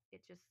 but it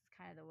just is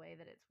kind of the way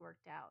that it's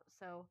worked out.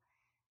 So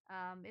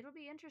it'll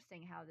be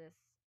interesting how this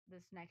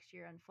next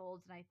year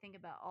unfolds. And I think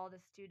about all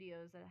the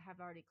studios that have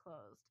already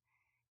closed.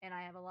 And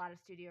I have a lot of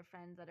studio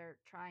friends that are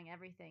trying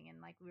everything. And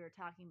like we were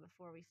talking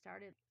before we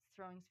started,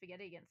 throwing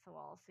spaghetti against the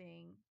wall,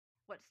 seeing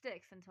what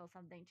sticks until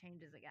something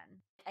changes again.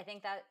 I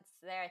think that's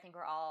there. I think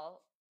we're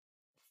all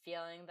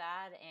feeling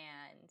that,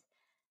 and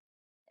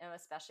you know,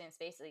 especially in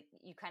space, like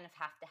you kind of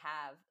have to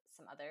have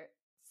some other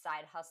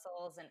side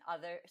hustles and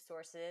other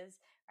sources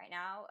right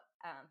now.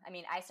 I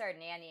mean, I started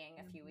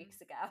nannying a few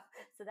weeks ago,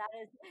 so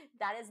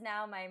that is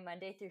now my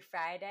Monday through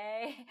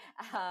Friday,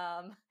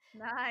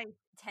 Nice.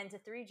 10 to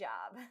 3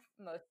 job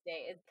most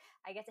days.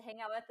 I get to hang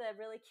out with a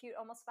really cute,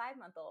 almost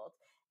 5-month-old,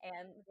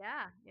 and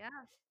Yeah,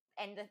 yeah,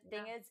 and the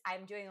thing yeah. is,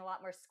 I'm doing a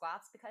lot more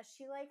squats because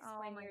she likes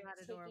Oh when my you're God,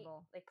 taking,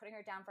 adorable. like putting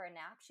her down for a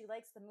nap. She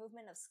likes the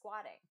movement of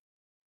squatting.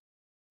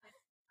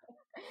 Fun.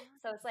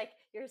 So it's like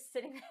you're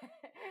sitting there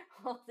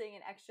holding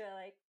an extra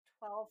like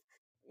 12,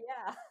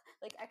 yeah,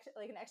 like extra,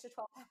 like an extra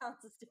 12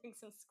 pounds is doing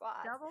some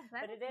squats. Double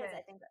But it is,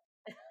 I benefit. think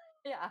that,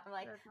 yeah, I'm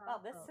like, That's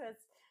wow, this awesome. was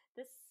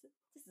this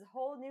this is a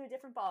whole new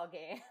different ball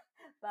game.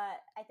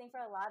 But I think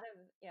for a lot of,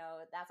 you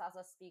know, that's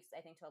also speaks, I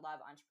think, to a lot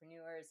of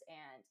entrepreneurs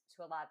and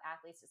to a lot of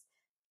athletes, just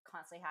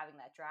constantly having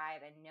that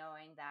drive and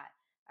knowing that,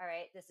 all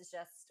right, this is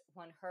just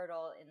one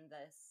hurdle in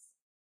this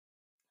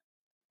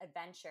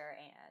adventure,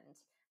 and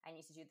I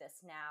need to do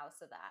this now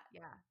so that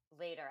Yeah,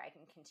 later I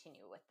can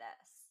continue with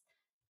this.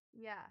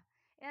 yeah.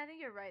 And I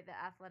think you're right. The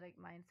athletic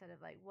mindset of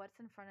like,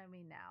 what's in front of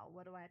me now?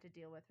 What do I have to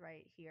deal with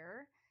right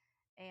here?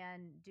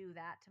 And do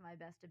that to my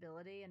best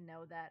ability and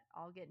know that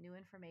I'll get new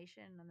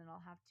information and then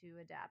I'll have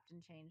to adapt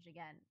and change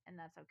again. And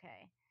that's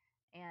okay.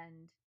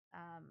 And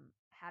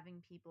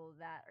having people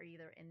that are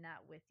either in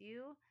that with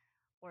you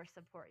or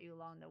support you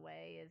along the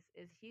way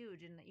is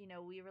huge. And you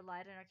know, we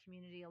relied on our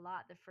community a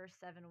lot the first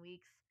 7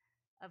 weeks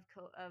of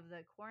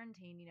the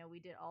quarantine. You know,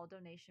 we did all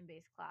donation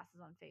based classes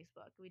on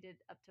Facebook. We did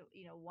up to,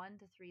 you know, 1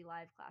 to 3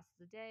 live classes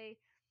a day.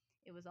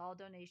 It was all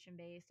donation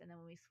based. And then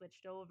when we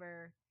switched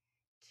over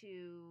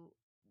to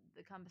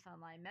the Compass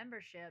Online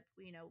membership,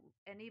 you know,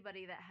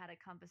 anybody that had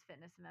a Compass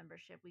Fitness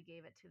membership, we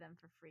gave it to them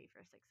for free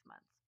for 6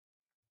 months.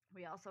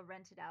 We also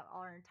rented out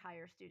our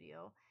entire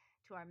studio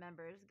to our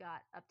members,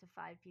 got up to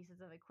 5 pieces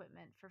of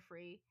equipment for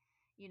free.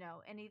 You know,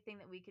 anything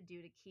that we could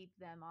do to keep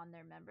them on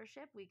their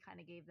membership, we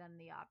kind of gave them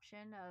the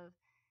option of,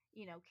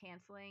 you know,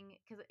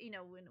 canceling. Because, you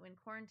know, when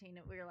quarantine,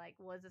 we were like,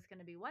 was this going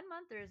to be 1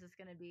 month or is this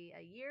going to be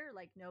a year?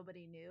 Like,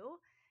 nobody knew.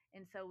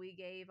 And so we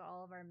gave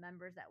all of our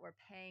members that were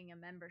paying a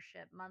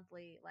membership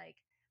monthly,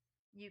 like,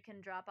 you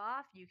can drop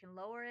off, you can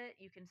lower it,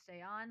 you can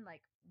stay on. Like,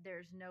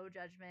 there's no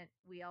judgment.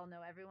 We all know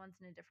everyone's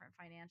in a different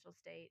financial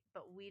state,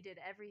 but we did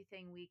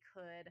everything we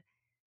could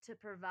to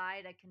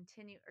provide a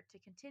continue or to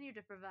continue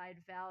to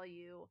provide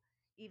value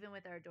even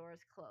with our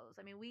doors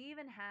closed. I mean, we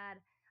even had,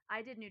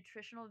 I did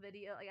nutritional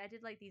video, like I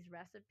did like these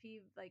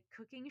recipe like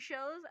cooking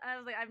shows. And I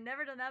was like, I've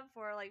never done that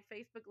before. Like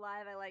Facebook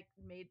Live, I like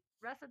made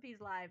recipes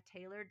live.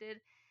 Taylor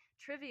did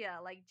trivia,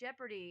 like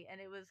Jeopardy,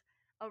 and it was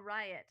a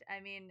riot.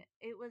 I mean,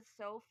 it was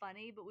so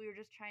funny, but we were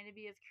just trying to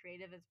be as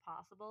creative as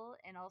possible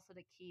and also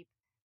to keep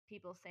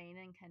people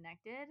sane and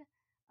connected.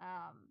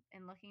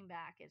 And looking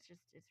back, it's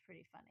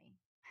pretty funny.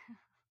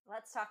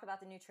 Let's talk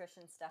about the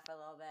nutrition stuff a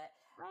little bit.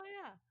 Oh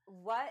yeah.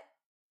 What,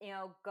 you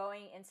know,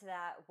 going into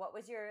that, what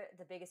was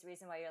the biggest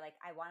reason why you're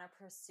like, I want to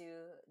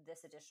pursue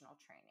this additional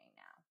training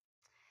now?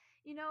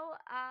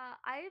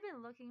 I've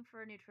been looking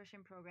for a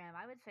nutrition program,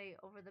 I would say,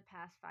 over the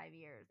past 5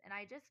 years, and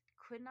I just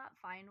could not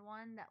find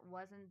one that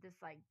wasn't this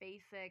like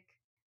basic,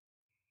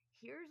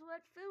 here's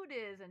what food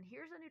is, and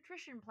here's a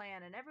nutrition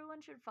plan, and everyone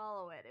should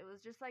follow it. It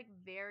was just like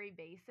very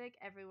basic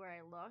everywhere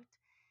I looked.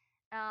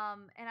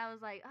 And I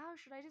was like, oh,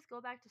 should I just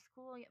go back to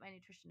school and get my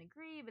nutrition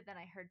degree? But then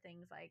I heard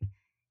things like,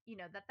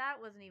 that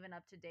wasn't even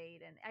up to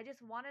date. And I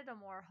just wanted a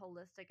more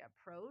holistic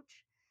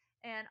approach.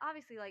 And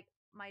obviously, like,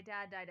 my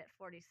dad died at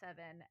 47,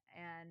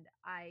 and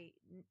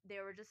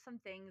there were just some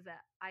things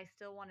that I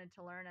still wanted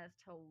to learn as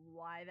to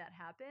why that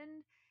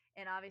happened,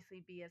 and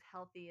obviously be as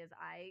healthy as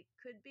I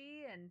could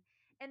be. And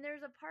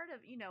there's a part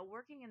of,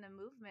 working in the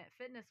movement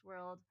fitness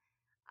world,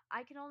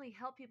 I can only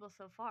help people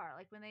so far.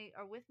 Like when they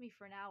are with me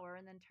for an hour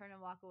and then turn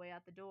and walk away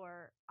out the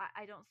door,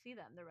 I don't see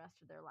them the rest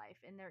of their life,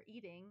 and they're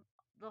eating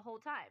the whole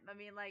time. I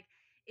mean, like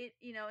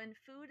and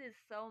food is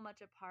so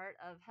much a part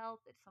of health.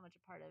 It's so much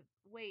a part of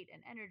weight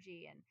and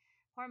energy and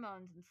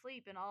hormones and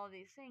sleep and all of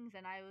these things.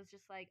 And I was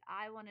just like,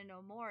 I want to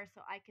know more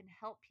so I can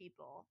help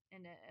people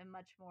in a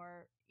much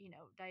more,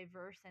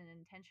 diverse and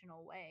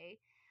intentional way.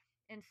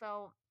 And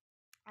so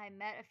I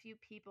met a few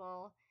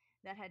people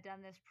that had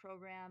done this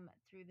program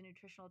through the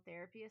Nutritional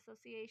Therapy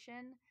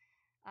Association,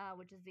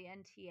 which is the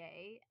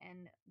NTA.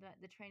 And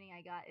the training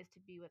I got is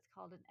to be what's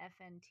called an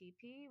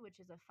FNTP,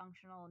 which is a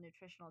functional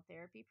nutritional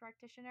therapy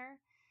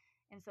practitioner.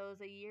 And so it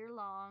was a year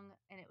long,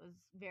 and it was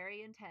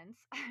very intense.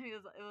 It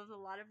was a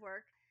lot of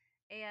work.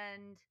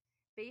 And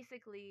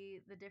basically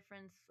the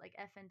difference, like,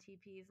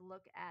 FNTPs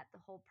look at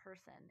the whole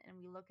person, and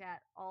we look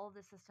at all of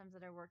the systems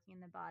that are working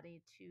in the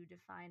body to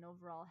define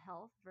overall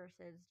health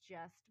versus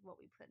just what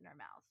we put in our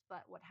mouth,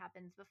 but what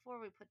happens before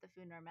we put the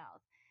food in our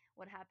mouth,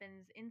 what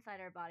happens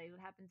inside our bodies,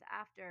 what happens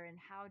after, and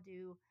how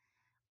do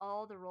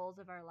all the roles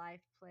of our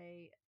life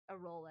play a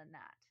role in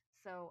that.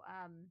 So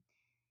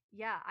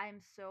yeah, I'm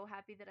so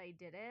happy that I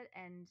did it,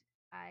 and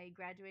I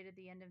graduated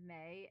the end of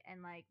May,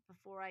 and like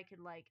before I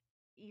could like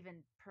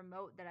even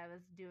promote that I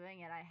was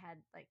doing it, I had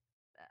like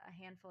a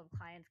handful of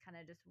clients kind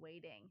of just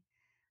waiting.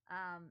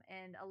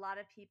 And a lot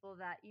of people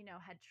that,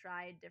 had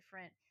tried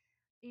different,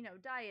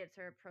 diets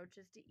or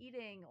approaches to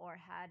eating, or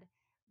had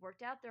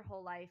worked out their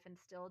whole life and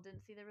still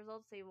didn't see the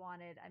results they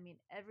wanted. I mean,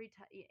 every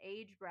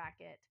age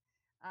bracket,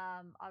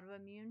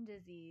 autoimmune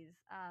disease,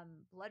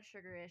 blood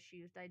sugar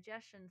issues,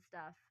 digestion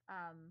stuff.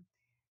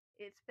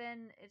 It's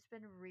been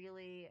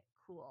really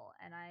cool,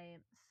 and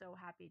I'm so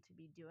happy to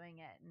be doing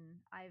it. And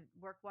I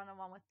work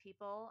one-on-one with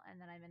people, and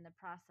then I'm in the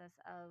process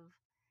of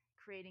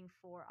creating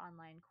 4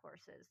 online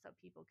courses so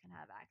people can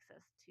have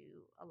access to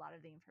a lot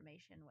of the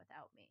information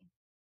without me.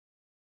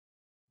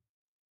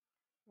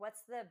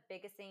 What's the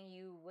biggest thing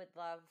you would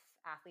love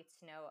athletes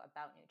to know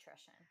about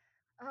nutrition?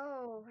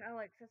 Oh,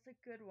 Alex, that's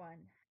a good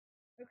one.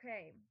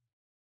 Okay.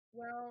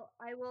 Well,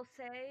 I will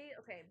say,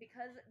 okay,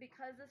 because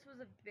this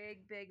was a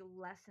big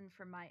lesson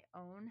for my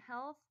own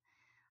health.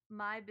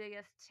 My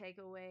biggest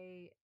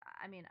takeaway,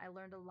 I mean, I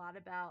learned a lot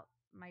about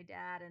my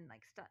dad, and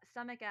like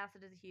stomach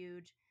acid is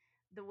huge.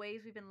 The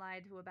ways we've been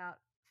lied to about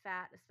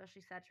fat,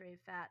 especially saturated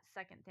fat,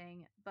 second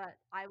thing. But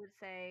I would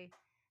say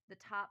the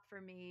top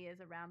for me is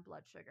around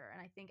blood sugar.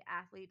 And I think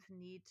athletes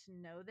need to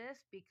know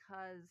this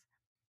because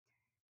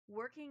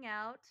working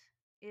out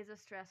is a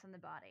stress in the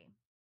body.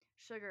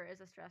 Sugar is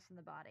a stress in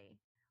the body.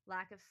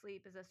 Lack of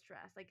sleep is a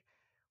stress. Like,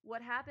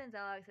 what happens,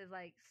 Alex, is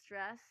like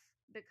stress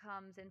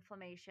becomes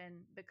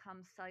inflammation,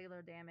 becomes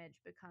cellular damage,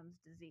 becomes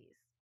disease.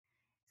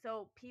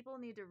 So people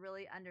need to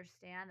really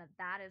understand that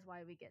that is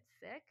why we get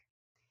sick.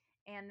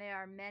 And there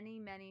are many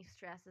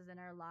stresses in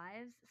our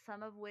lives,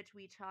 some of which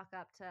we chalk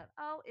up to,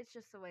 oh, it's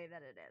just the way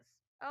that it is.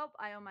 Oh,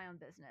 I own my own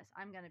business,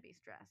 I'm going to be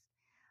stressed.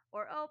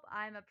 Or, oh,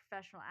 I'm a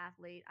professional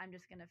athlete, I'm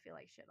just going to feel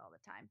like shit all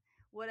the time.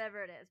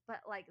 Whatever it is.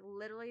 But like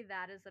literally,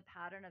 that is the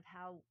pattern of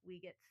how we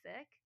get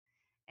sick.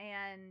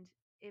 And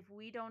if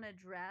we don't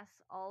address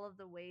all of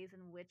the ways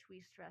in which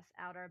we stress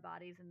out our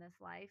bodies in this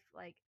life,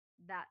 like,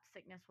 that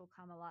sickness will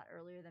come a lot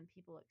earlier than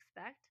people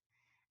expect.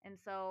 And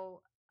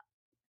so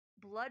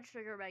blood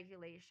sugar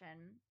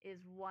regulation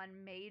is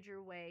one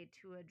major way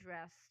to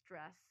address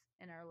stress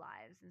in our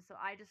lives. And so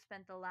I just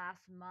spent the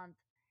last month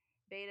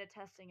beta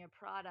testing a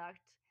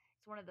product.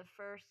 It's one of the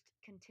first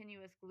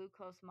continuous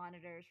glucose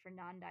monitors for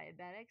non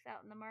diabetics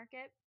out in the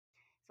market.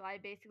 So I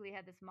basically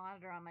had this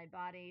monitor on my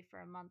body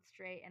for a month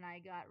straight, and I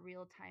got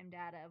real time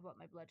data of what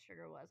my blood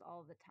sugar was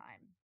all the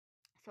time.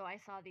 So I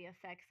saw the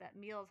effects that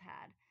meals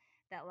had,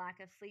 that lack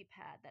of sleep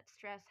had, that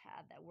stress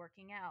had, that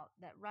working out,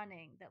 that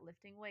running, that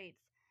lifting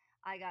weights.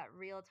 I got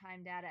real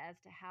time data as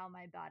to how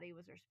my body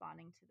was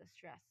responding to the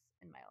stress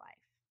in my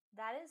life.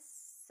 That is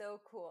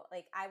so cool.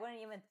 Like, I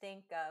wouldn't even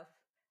think of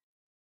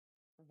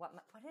what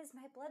is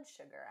my blood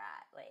sugar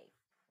at? Like,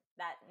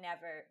 that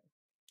never,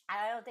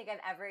 I don't think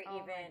I've ever Oh my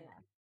even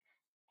God.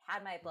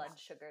 had my blood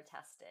sugar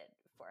tested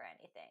for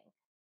anything.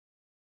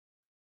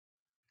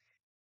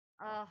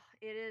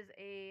 It is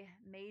a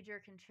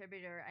major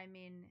contributor. I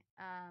mean,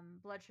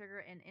 blood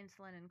sugar and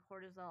insulin and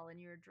cortisol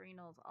and your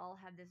adrenals all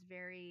have this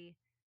very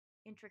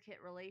intricate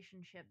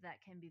relationship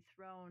that can be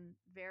thrown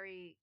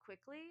very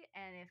quickly,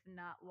 and if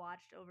not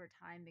watched over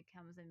time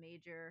becomes a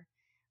major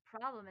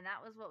problem. And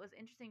that was what was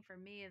interesting for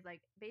me, is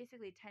like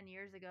basically 10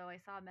 years ago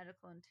I saw a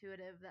medical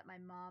intuitive that my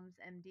mom's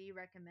MD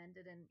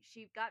recommended, and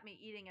she got me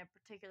eating a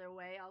particular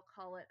way. I'll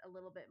call it a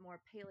little bit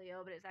more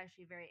paleo, but it's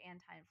actually a very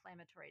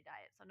anti-inflammatory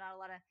diet, so not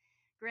a lot of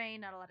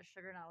grain, not a lot of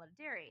sugar, not a lot of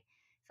dairy.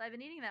 So I've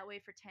been eating that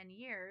way for 10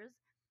 years.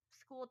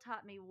 School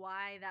taught me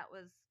why that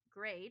was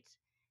great.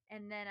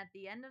 And then at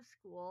the end of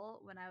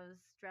school, when I was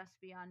stressed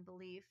beyond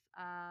belief,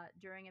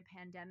 during a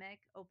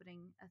pandemic,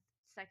 opening a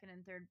second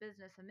and third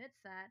business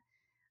amidst that,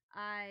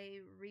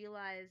 I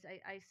realized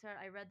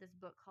I read this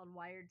book called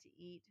Wired to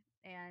Eat,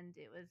 and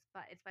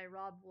it's by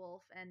Rob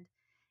Wolf, and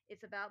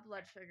it's about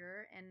blood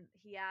sugar. And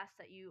he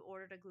asked that you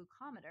ordered a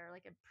glucometer,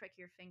 like a prick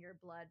your finger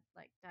blood,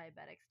 like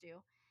diabetics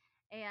do.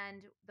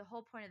 And the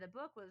whole point of the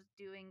book was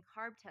doing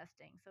carb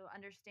testing. So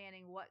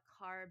understanding what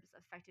carbs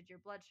affected your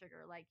blood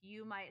sugar. Like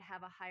you might have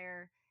a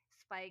higher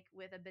spike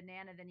with a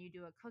banana than you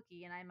do a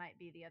cookie, and I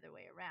might be the other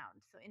way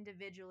around. So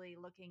individually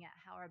looking at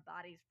how our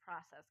bodies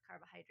process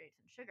carbohydrates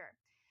and sugar.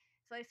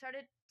 So I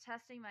started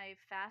testing my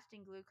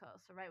fasting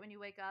glucose. So right when you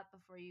wake up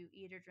before you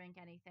eat or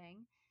drink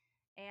anything.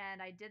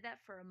 And I did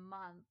that for a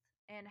month.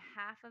 And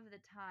half of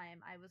the time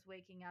I was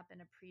waking up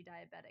in a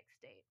pre-diabetic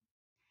state,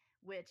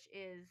 which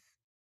is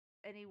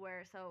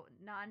anywhere. So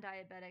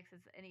non-diabetics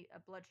is any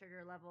a blood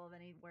sugar level of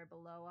anywhere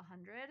below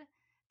 100.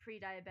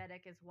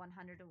 Pre-diabetic is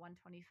 100 to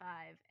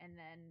 125, and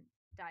then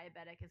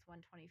diabetic is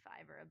 125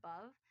 or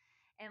above.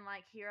 And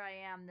like here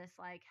I am, this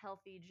like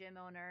healthy gym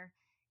owner,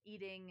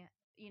 eating,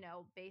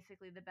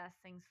 basically the best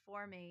things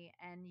for me,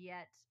 and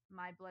yet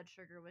my blood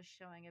sugar was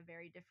showing a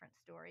very different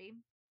story.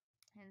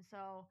 And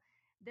so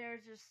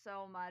there's just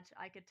so much.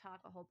 I could talk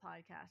a whole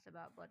podcast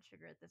about blood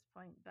sugar at this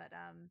point, but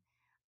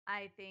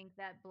I think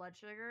that blood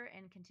sugar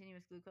and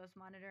continuous glucose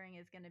monitoring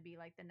is going to be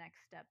like the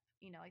next step,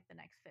 like the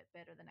next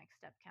Fitbit or the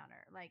next step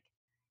counter. Like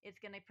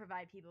it's going to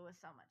provide people with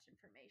so much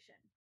information.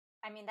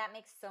 I mean, that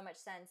makes so much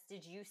sense.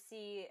 Did you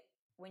see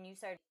when you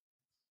started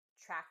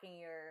tracking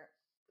your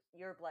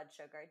blood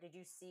sugar, did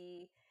you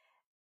see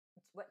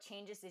what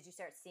changes did you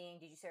start seeing?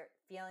 Did you start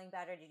feeling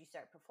better? Did you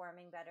start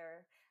performing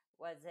better?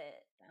 Was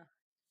it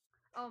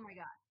Oh my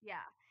God.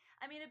 Yeah.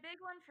 I mean, a big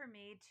one for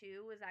me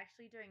too was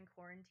actually during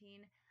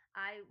quarantine.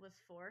 I was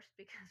forced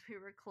because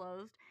we were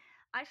closed.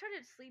 I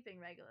started sleeping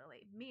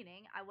regularly,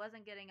 meaning I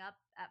wasn't getting up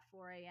at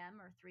 4 a.m.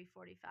 or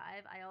 3:45.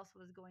 I also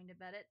was going to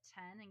bed at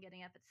 10 and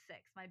getting up at 6.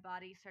 My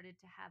body started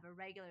to have a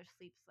regular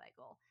sleep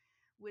cycle,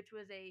 which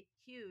was a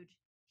huge,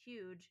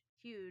 huge,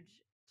 huge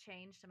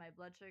change to my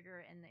blood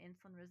sugar and the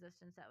insulin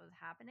resistance that was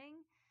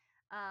happening.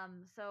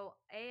 So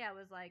A, I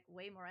was like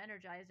way more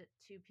energized at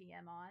 2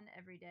 p.m. on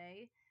every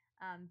day.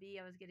 B,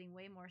 I was getting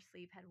way more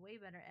sleep, had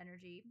way better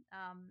energy.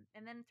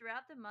 And then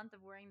throughout the month of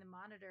wearing the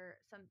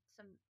monitor, some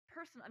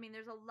personal. I mean,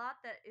 there's a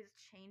lot that is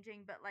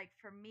changing, but like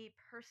for me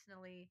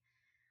personally,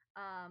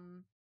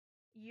 um,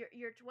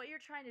 you're what you're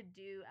trying to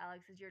do,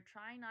 Alex, is you're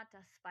trying not to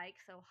spike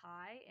so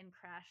high and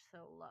crash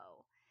so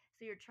low.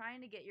 So you're trying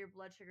to get your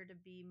blood sugar to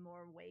be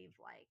more wave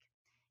like,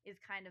 is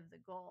kind of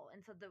the goal. And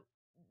so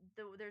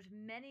there's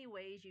many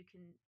ways you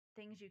can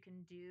things you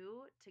can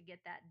do to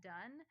get that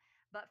done.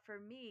 But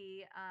for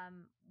me,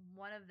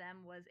 one of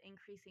them was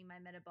increasing my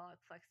metabolic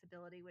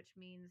flexibility, which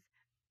means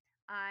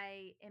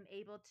I am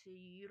able to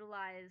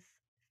utilize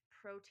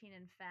protein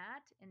and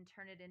fat and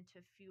turn it into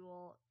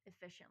fuel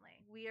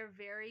efficiently. We are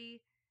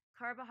very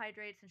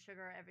carbohydrates and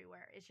sugar are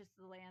everywhere. It's just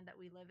the land that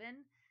we live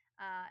in.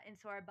 And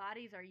so our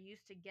bodies are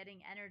used to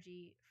getting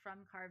energy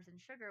from carbs and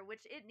sugar,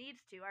 which it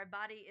needs to. Our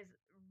body is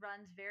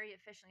runs very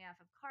efficiently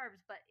off of carbs,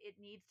 but it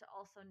needs to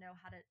also know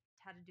how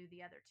to do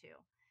the other two.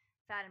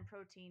 Fat and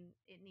protein,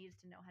 it needs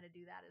to know how to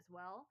do that as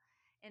well.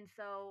 And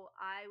so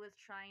I was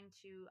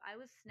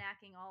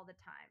snacking all the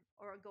time,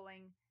 or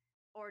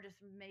just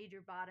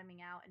major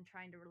bottoming out and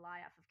trying to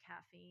rely off of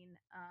caffeine,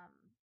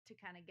 to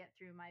kind of get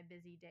through my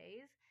busy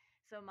days.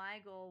 So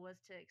my goal was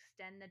to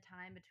extend the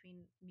time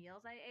between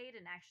meals I ate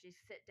and actually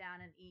sit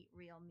down and eat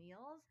real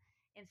meals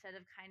instead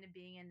of kind of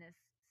being in this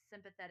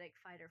sympathetic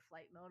fight or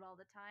flight mode all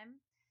the time.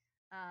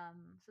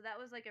 So that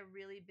was like a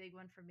really big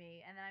one for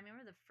me. And then I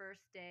remember the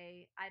first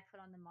day I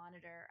put on the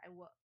monitor,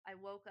 I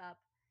woke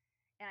up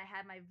and I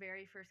had my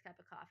very first cup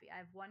of coffee. I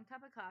have one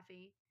cup of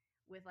coffee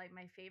with like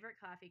my favorite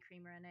coffee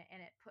creamer in it, and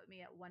it put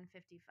me at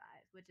 155,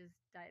 which is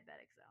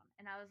diabetic zone.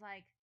 And I was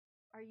like,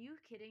 are you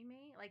kidding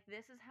me? Like,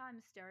 this is how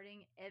I'm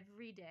starting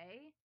every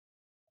day?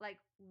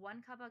 Like,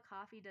 one cup of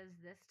coffee does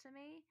this to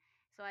me?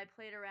 So I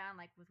played around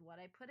like with what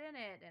I put in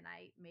it, and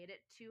I made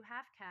it 2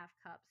 half-calf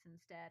cups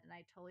instead, and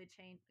I totally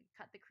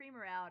cut the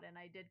creamer out, and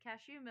I did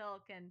cashew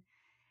milk, and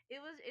it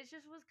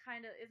just was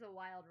kind of is a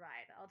wild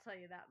ride, I'll tell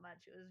you that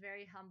much. It was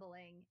very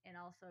humbling and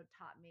also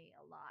taught me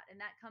a lot. And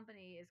that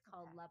company is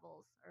called okay?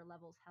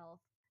 Levels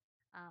Health.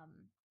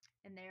 um,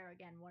 and they're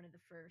again one of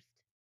the first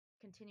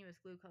continuous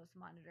glucose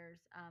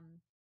monitors.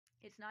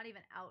 It's not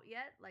even out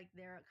yet, like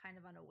they're kind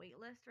of on a wait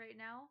list right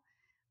now,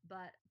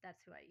 but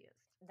that's who I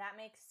used. That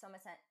makes so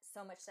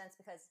much sense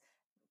because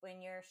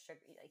when you're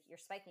like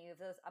you're spiking, you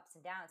have those ups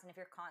and downs, and if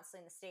you're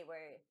constantly in the state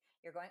where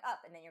you're going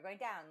up and then you're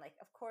going down, like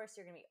of course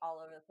you're going to be all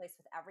over the place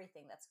with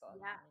everything that's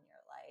going Yeah. on in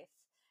your life.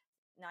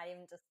 Not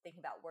even just thinking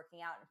about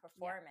working out and Yeah.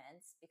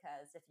 performance,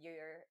 because if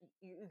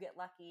you get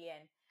lucky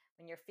and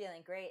when you're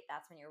feeling great,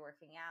 that's when you're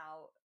working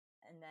out,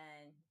 and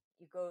then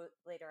you go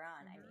later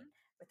on. I mean,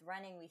 with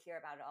running, we hear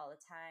about it all the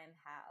time,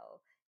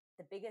 how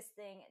the biggest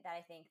thing that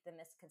I think the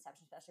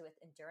misconception, especially with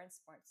endurance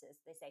sports,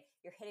 is they say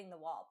you're hitting the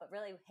wall, but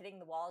really hitting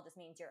the wall just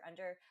means you're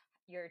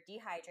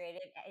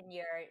dehydrated and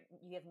you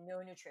have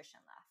no nutrition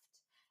left.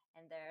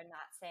 And they're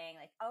not saying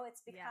like, oh,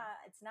 Yeah.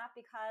 it's not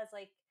because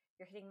like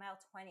you're hitting mile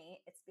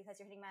 20, it's because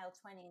you're hitting mile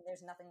 20 and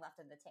there's nothing left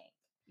in the tank.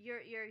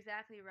 You're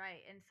exactly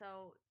right. And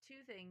so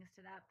two things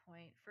to that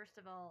point. First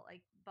of all,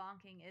 like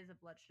bonking is a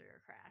blood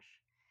sugar crash.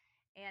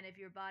 And if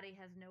your body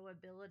has no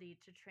ability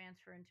to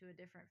transfer into a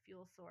different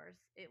fuel source,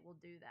 it will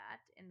do that.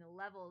 And the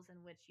levels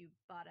in which you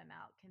bottom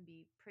out can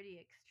be pretty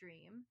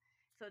extreme.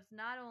 So it's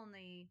not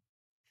only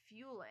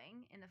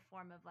fueling in the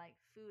form of like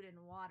food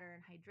and water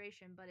and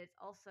hydration, but it's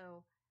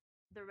also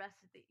the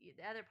rest of the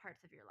other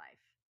parts of your life.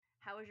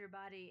 How is your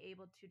body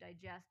able to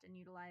digest and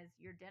utilize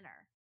your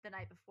dinner the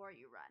night before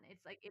you run?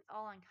 It's like it's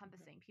all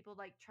encompassing. People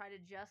like try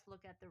to just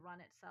look at the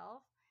run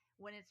itself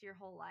when it's your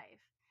whole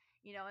life.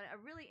 You know, and a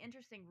really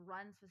interesting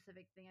run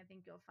specific thing I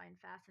think you'll find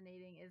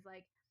fascinating is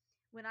like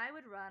when I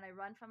would run, I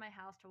run from my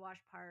house to Wash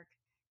Park.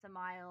 It's a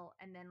mile,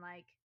 and then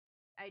like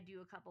I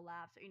do a couple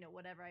laps or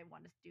whatever I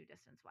want to do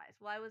distance wise.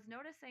 Well, I was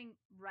noticing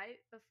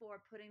right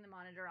before putting the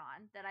monitor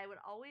on that I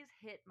would always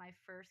hit my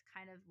first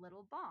kind of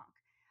little bonk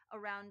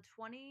around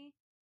 22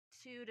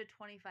 to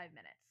 25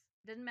 minutes.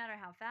 Didn't matter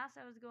how fast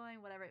I was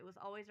going, whatever, it was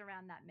always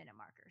around that minute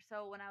marker.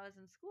 So when I was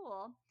in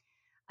school,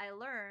 I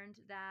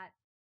learned that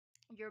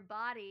your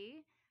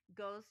body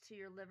goes to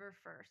your liver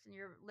first, and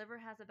your liver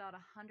has about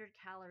 100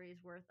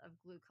 calories worth of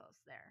glucose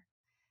there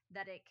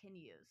that it can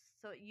use.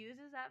 So it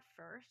uses that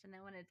first, and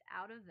then when it's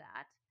out of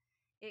that,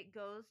 it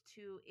goes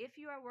to, if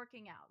you are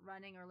working out,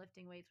 running or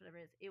lifting weights,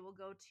 whatever it is, it will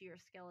go to your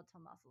skeletal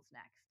muscles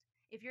next.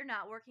 If you're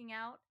not working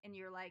out and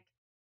you're like,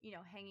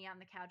 hanging out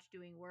on the couch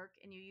doing work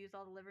and you use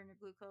all the liver and your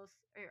glucose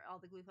or all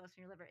the glucose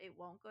in your liver, it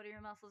won't go to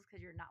your muscles because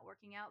you're not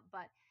working out.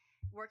 But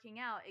working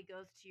out, it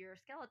goes to your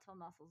skeletal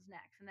muscles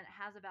next. And then it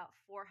has about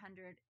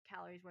 400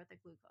 calories worth of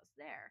glucose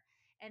there.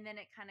 And then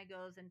it kind of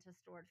goes into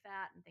stored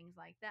fat and things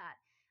like that.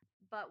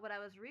 But what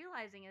I was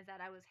realizing is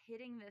that I was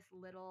hitting this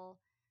little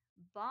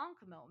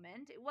bonk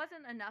moment. It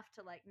wasn't enough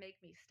to like make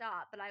me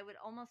stop, but I would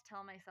almost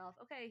tell myself,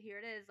 okay,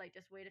 here it is. Like,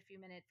 just wait a few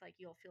minutes. Like,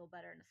 you'll feel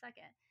better in a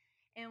second.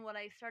 And what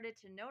I started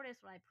to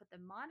notice when I put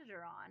the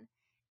monitor on,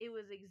 it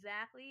was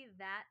exactly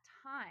that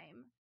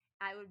time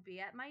I would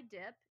be at my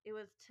dip. It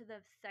was to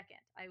the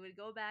second. I would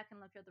go back and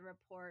look at the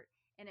report,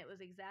 and it was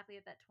exactly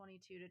at that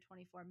 22 to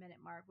 24-minute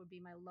mark would be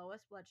my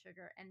lowest blood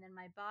sugar. And then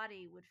my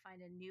body would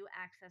find a new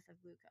access of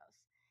glucose.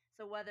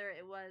 So whether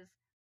it was,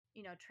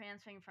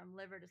 transferring from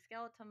liver to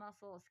skeletal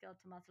muscle, a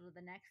skeletal muscle to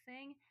the next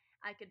thing,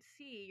 I could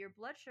see your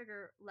blood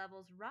sugar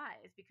levels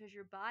rise because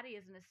your body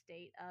is in a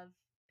state of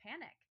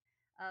panic,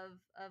 of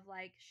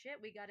like, shit,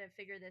 we got to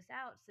figure this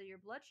out. So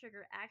your blood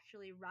sugar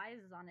actually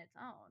rises on its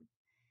own.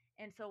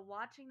 And so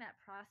watching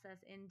that process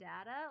in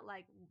data,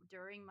 like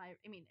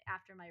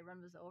after my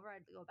run was over,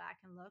 I'd go back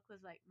and look,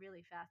 was like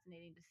really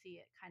fascinating to see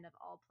it kind of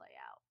all play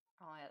out.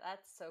 Oh yeah,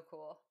 that's so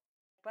cool.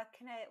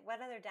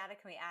 What other data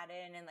can we add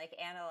in and like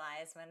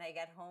analyze when I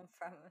get home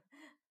from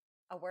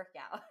a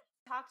workout?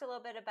 Talked a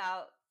little bit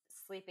about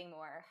sleeping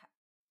more.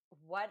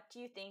 What do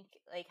you think,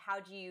 like,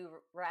 how do you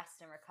rest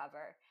and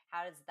recover?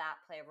 How does that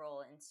play a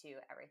role into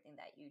everything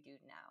that you do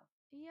now?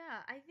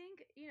 Yeah, I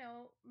think,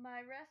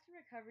 my rest and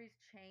recovery's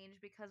changed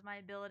because my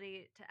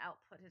ability to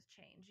output has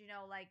changed.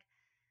 Like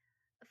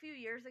a few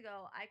years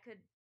ago,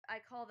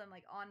 I call them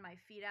like on my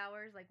feet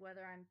hours, like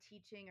whether I'm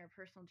teaching or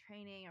personal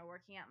training or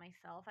working out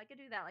myself, I could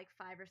do that like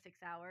 5 or 6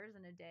 hours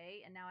in a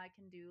day. And now I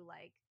can do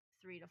like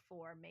 3 to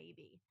 4,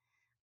 maybe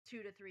 2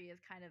 to 3 is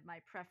kind of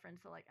my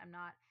preference. So like I'm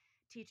not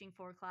teaching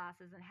 4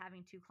 classes and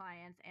having 2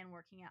 clients and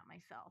working out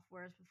myself.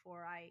 Whereas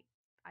before I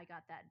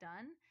got that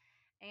done.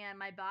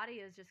 And my body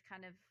is just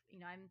kind of,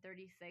 I'm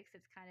 36.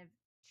 It's kind of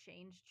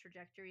changed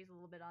trajectories a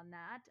little bit on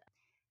that.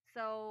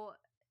 So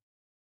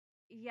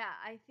yeah,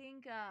 I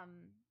think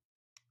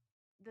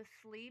the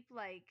sleep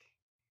like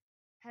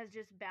has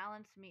just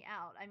balanced me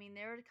out. I mean,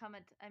 there was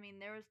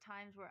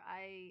times where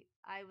I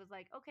was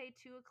like, okay,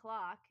 2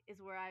 o'clock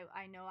is where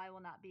I know I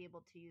will not be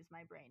able to use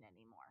my brain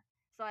anymore.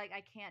 So like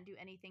I can't do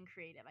anything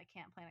creative. I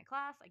can't plan a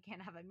class. I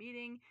can't have a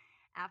meeting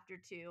after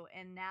 2.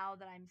 And now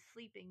that I'm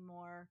sleeping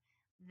more,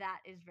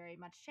 that is very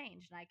much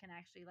changed. And I can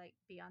actually like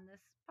be on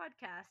this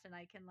podcast and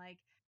I can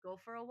like go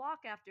for a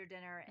walk after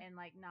dinner and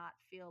like not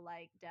feel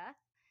like death.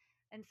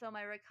 And so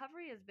my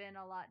recovery has been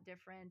a lot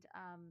different.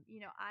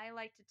 I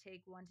like to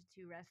take 1 to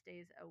 2 rest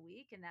days a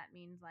week, and that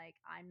means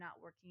like I'm not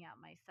working out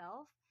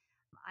myself.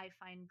 I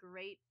find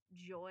great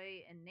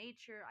joy in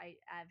nature.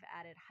 I've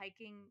added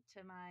hiking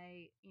to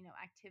my,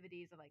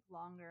 activities of like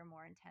longer,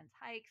 more intense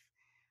hikes.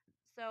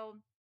 So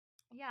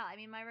yeah, I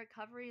mean, my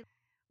recovery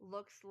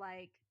looks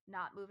like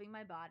not moving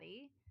my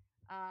body.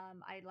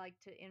 I like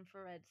to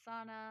infrared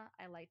sauna.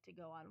 I like to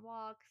go on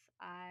walks.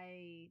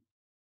 I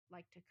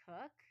like to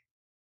cook.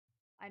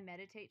 I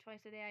meditate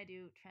twice a day. I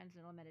do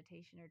transcendental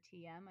meditation or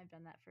TM. I've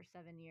done that for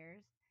 7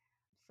 years.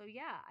 So,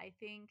 yeah, I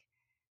think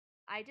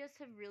I just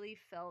have really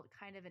felt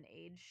kind of an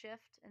age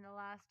shift in the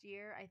last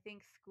year. I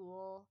think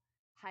school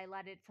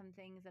highlighted some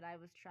things that I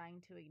was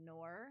trying to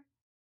ignore.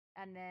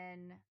 And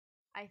then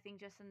I think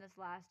just in this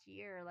last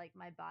year, like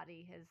my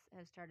body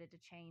has started to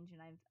change,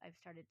 and I've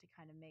started to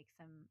kind of make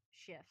some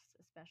shifts,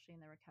 especially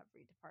in the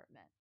recovery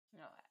department.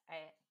 No,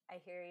 I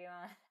hear you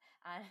on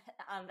on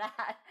on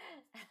that.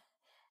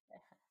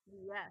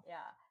 Yes.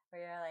 Yeah,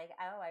 where you're like,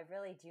 oh, I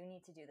really do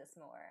need to do this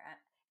more.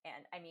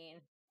 And I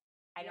mean,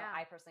 I know Yeah.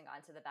 I personally got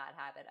into the bad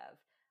habit of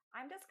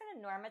I'm just gonna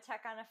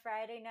Normatech on a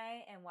Friday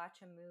night and watch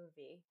a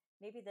movie.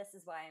 Maybe this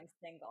is why I'm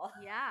single.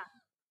 Yeah.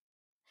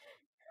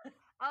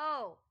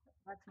 Oh,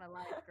 that's my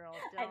life,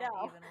 girl. I Don't know.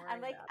 even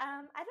I'm worry like, about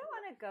it. I don't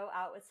want to go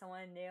out with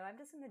someone new. I'm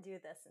just gonna do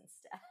this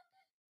instead.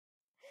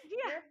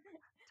 Yeah, You're,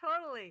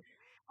 totally.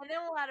 And then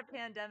we'll add a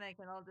pandemic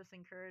and I'll just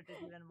encourage it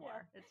even yeah,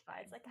 more. It's yeah.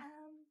 fine. It's like,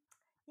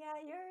 yeah,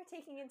 you're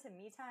taking into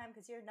me time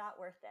because you're not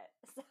worth it.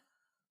 So,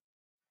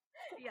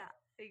 Yeah,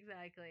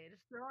 exactly.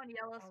 Just throw on um,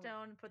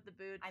 Yellowstone, put the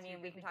boots, I you're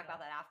mean, we good can to talk about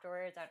go. that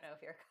afterwards. I don't know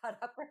if you're caught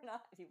up or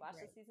not. If you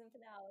watched the Right. season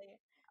finale.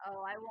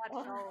 Oh, I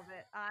watched all of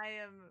it. I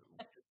am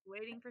just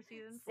waiting for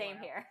season Same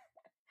 4. here.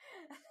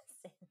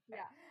 Same here.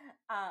 Yeah.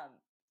 Um,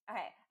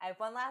 okay, I have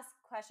one last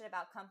question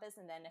about Compass,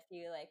 and then a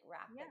few like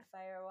rapid Yeah,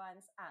 fire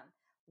ones.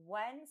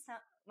 When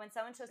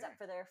someone shows up sure.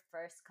 for their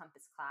first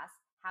Compass class,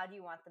 how do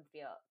you want them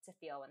to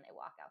feel when they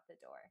walk out the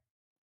door?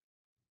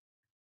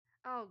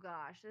 Oh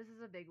gosh, this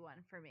is a big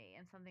one for me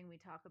and something we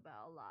talk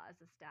about a lot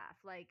as a staff.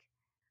 Like,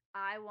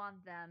 I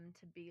want them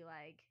to be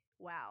like,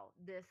 wow,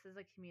 this is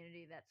a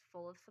community that's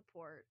full of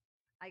support.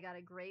 I got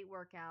a great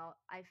workout.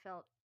 I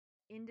felt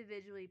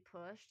individually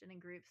pushed in a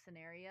group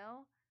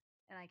scenario,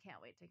 and I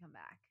can't wait to come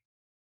back.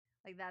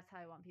 Like, that's how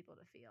I want people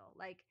to feel.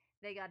 Like,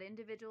 they got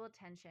individual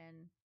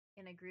attention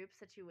in a group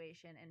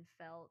situation and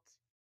felt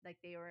like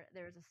there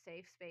was a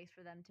safe space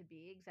for them to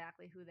be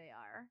exactly who they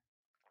are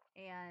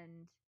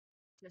and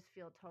just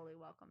feel totally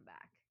welcome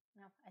back.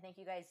 No, I think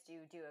you guys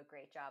do a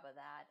great job of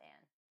that,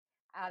 and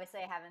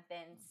obviously I haven't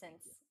been Oh,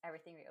 thank since you.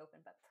 everything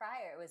reopened, but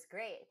prior it was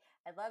great.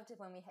 I loved it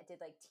when we did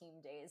like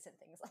team days and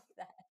things like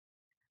that.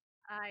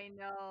 I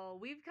know.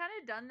 We've kind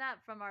of done that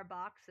from our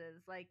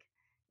boxes, like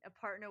a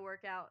partner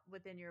workout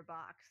within your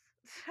box.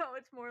 So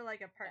it's more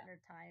like a Yeah, partner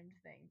timed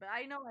thing. But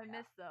I know I yeah.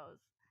 miss those.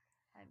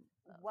 I miss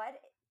those.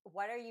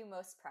 What are you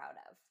most proud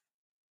of?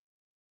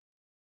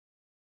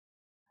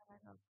 What am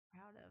I most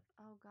proud of?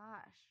 Oh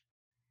gosh.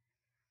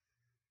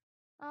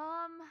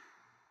 Um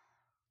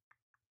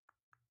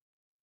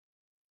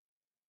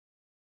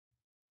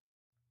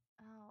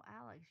oh,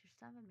 Alex, you're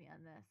stumping me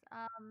on this.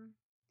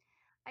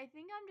 I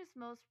think I'm just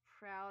most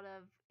proud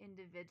of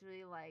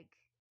individually, like,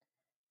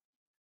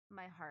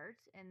 my heart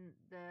and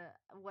the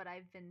what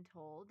I've been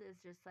told is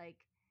just like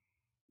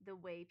the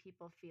way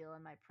people feel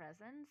in my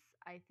presence.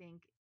 I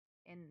think,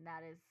 and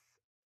that is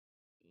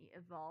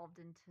evolved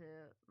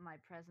into my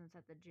presence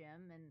at the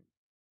gym and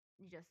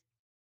just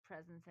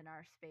presence in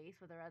our space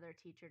with our other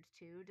teachers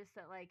too. Just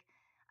that, like,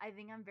 I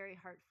think I'm very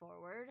heart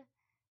forward,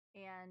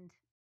 and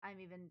I'm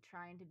even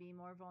trying to be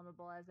more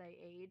vulnerable as I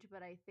age.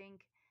 But I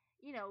think,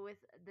 with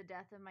the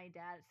death of my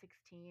dad at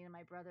 16 and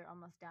my brother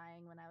almost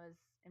dying when I was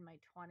in my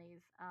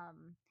 20s,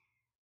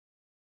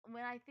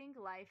 when I think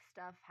life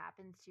stuff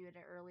happens to you at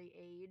an early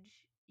age,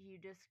 you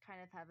just kind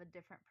of have a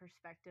different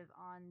perspective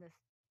on this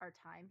our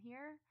time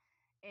here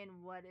and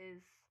what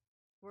is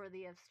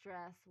worthy of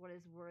stress, what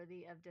is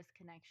worthy of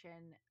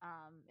disconnection,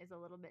 is a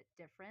little bit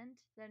different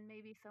than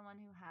maybe someone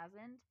who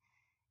hasn't.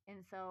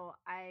 And so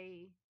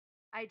I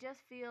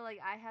just feel like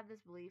I have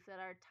this belief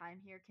that our time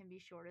here can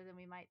be shorter than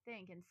we might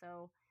think. And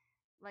so,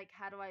 like,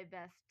 how do I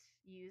best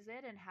use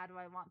it and how do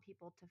I want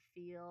people to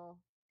feel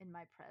in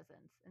my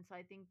presence? And so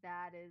I think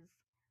that is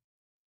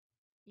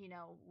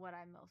what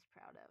I'm most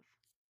proud of.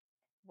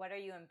 What are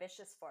you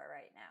ambitious for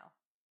right now?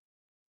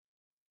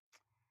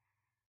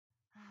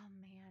 Oh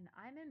man,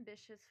 I'm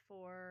ambitious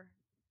for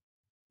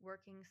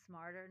working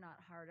smarter, not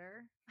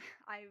harder.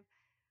 I've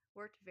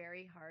worked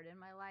very hard in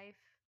my life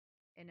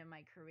and in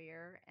my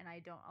career, and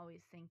I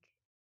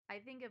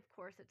think, of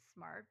course, it's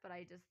smart, but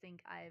I just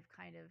think I've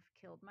kind of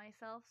killed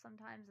myself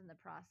sometimes in the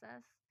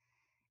process.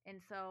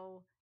 And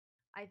so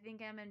I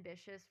think I'm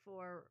ambitious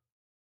for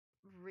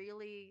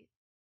really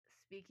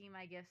speaking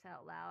my gifts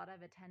out loud. I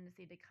have a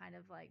tendency to kind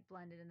of like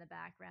blend it in the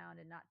background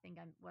and not think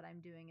what I'm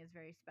doing is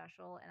very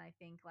special. And I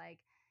think, like,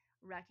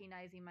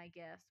 recognizing my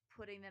gifts,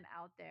 putting them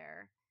out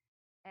there,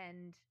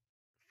 and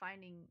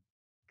finding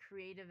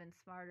creative and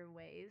smarter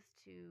ways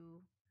to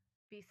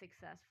be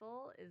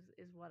successful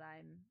is what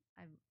I'm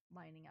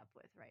lining up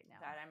with right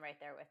now. God, I'm right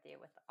there with you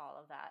with all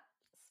of that.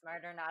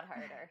 Smarter, not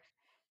harder.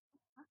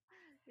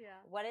 Yeah.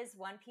 What is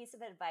one piece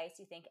of advice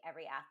you think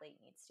every athlete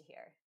needs to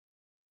hear?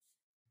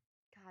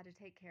 God, to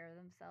take care of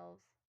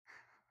themselves.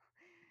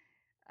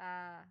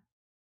 uh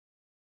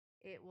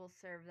it will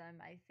serve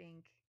them, I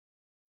think,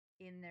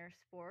 in their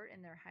sport,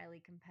 in their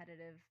highly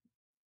competitive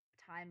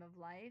time of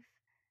life.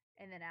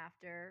 And then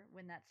after,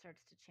 when that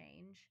starts to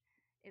change,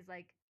 is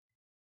like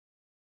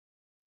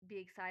be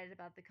excited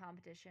about the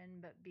competition,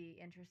 but be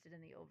interested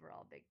in the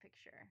overall big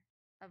picture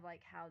of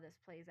like how this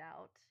plays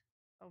out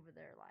over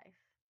their life.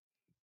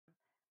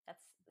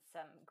 That's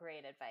some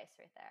great advice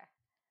right there.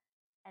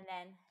 And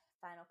then,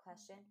 final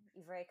question.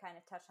 You've already kind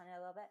of touched on it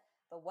a little bit,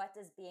 but what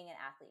does being an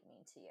athlete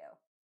mean to you?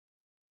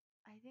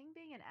 I think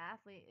being an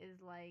athlete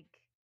is like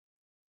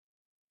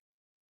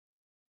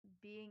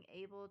being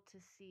able to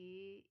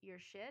see your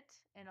shit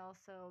and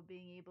also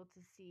being able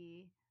to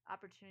see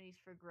opportunities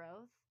for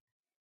growth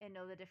and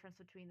know the difference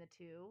between the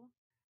two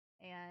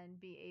and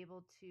be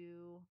able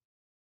to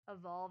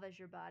evolve as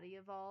your body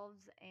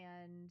evolves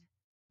and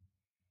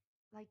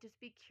like just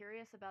be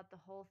curious about the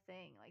whole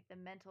thing, like the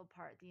mental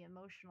part, the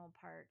emotional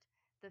part,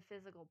 the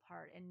physical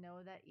part, and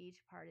know that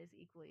each part is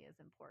equally as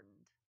important.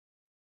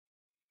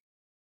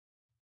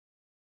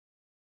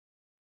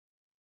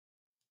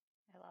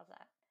 I love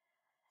that.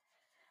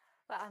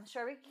 Well, I'm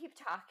sure we can keep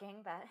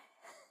talking, but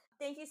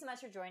thank you so much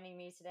for joining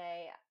me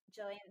today.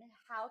 Jillian,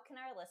 how can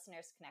our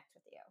listeners connect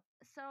with you?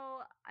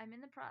 So I'm in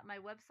the my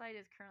website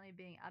is currently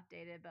being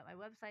updated, but my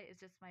website is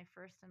just my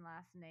first and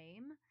last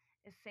name.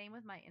 It's same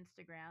with my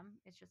Instagram.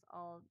 It's just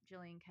all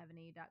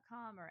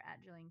JillianKevany.com or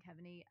at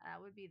JillianKevany. That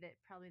would be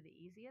probably the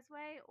easiest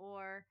way.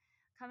 Or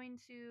coming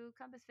to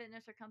Compass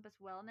Fitness or Compass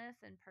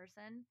Wellness in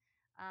person.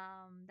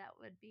 That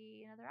would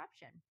be another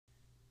option.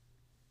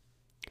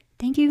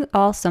 Thank you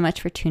all so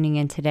much for tuning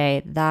in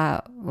today.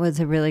 That was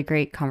a really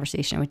great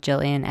conversation with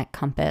Jillian at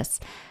Compass.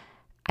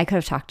 I could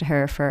have talked to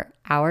her for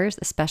hours,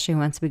 especially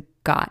once we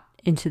got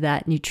into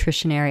that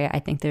nutrition area. I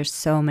think there's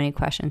so many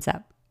questions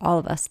that all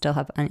of us still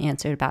have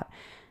unanswered about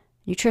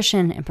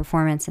nutrition and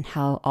performance and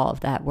how all of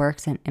that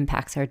works and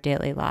impacts our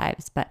daily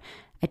lives. But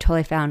I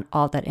totally found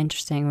all that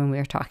interesting when we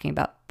were talking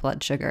about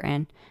blood sugar.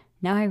 And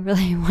now I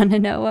really want to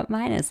know what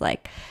mine is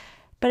like.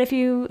 But if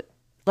you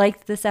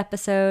liked this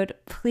episode,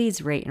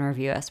 please rate and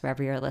review us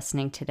wherever you're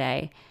listening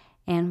today.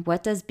 And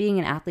what does being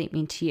an athlete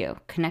mean to you?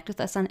 Connect with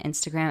us on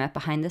Instagram at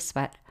Behind the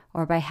Sweat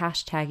or by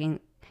hashtagging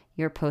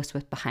your post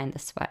with Behind the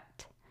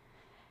Sweat.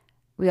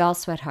 We all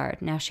sweat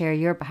hard. Now share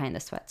your Behind the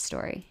Sweat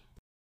story.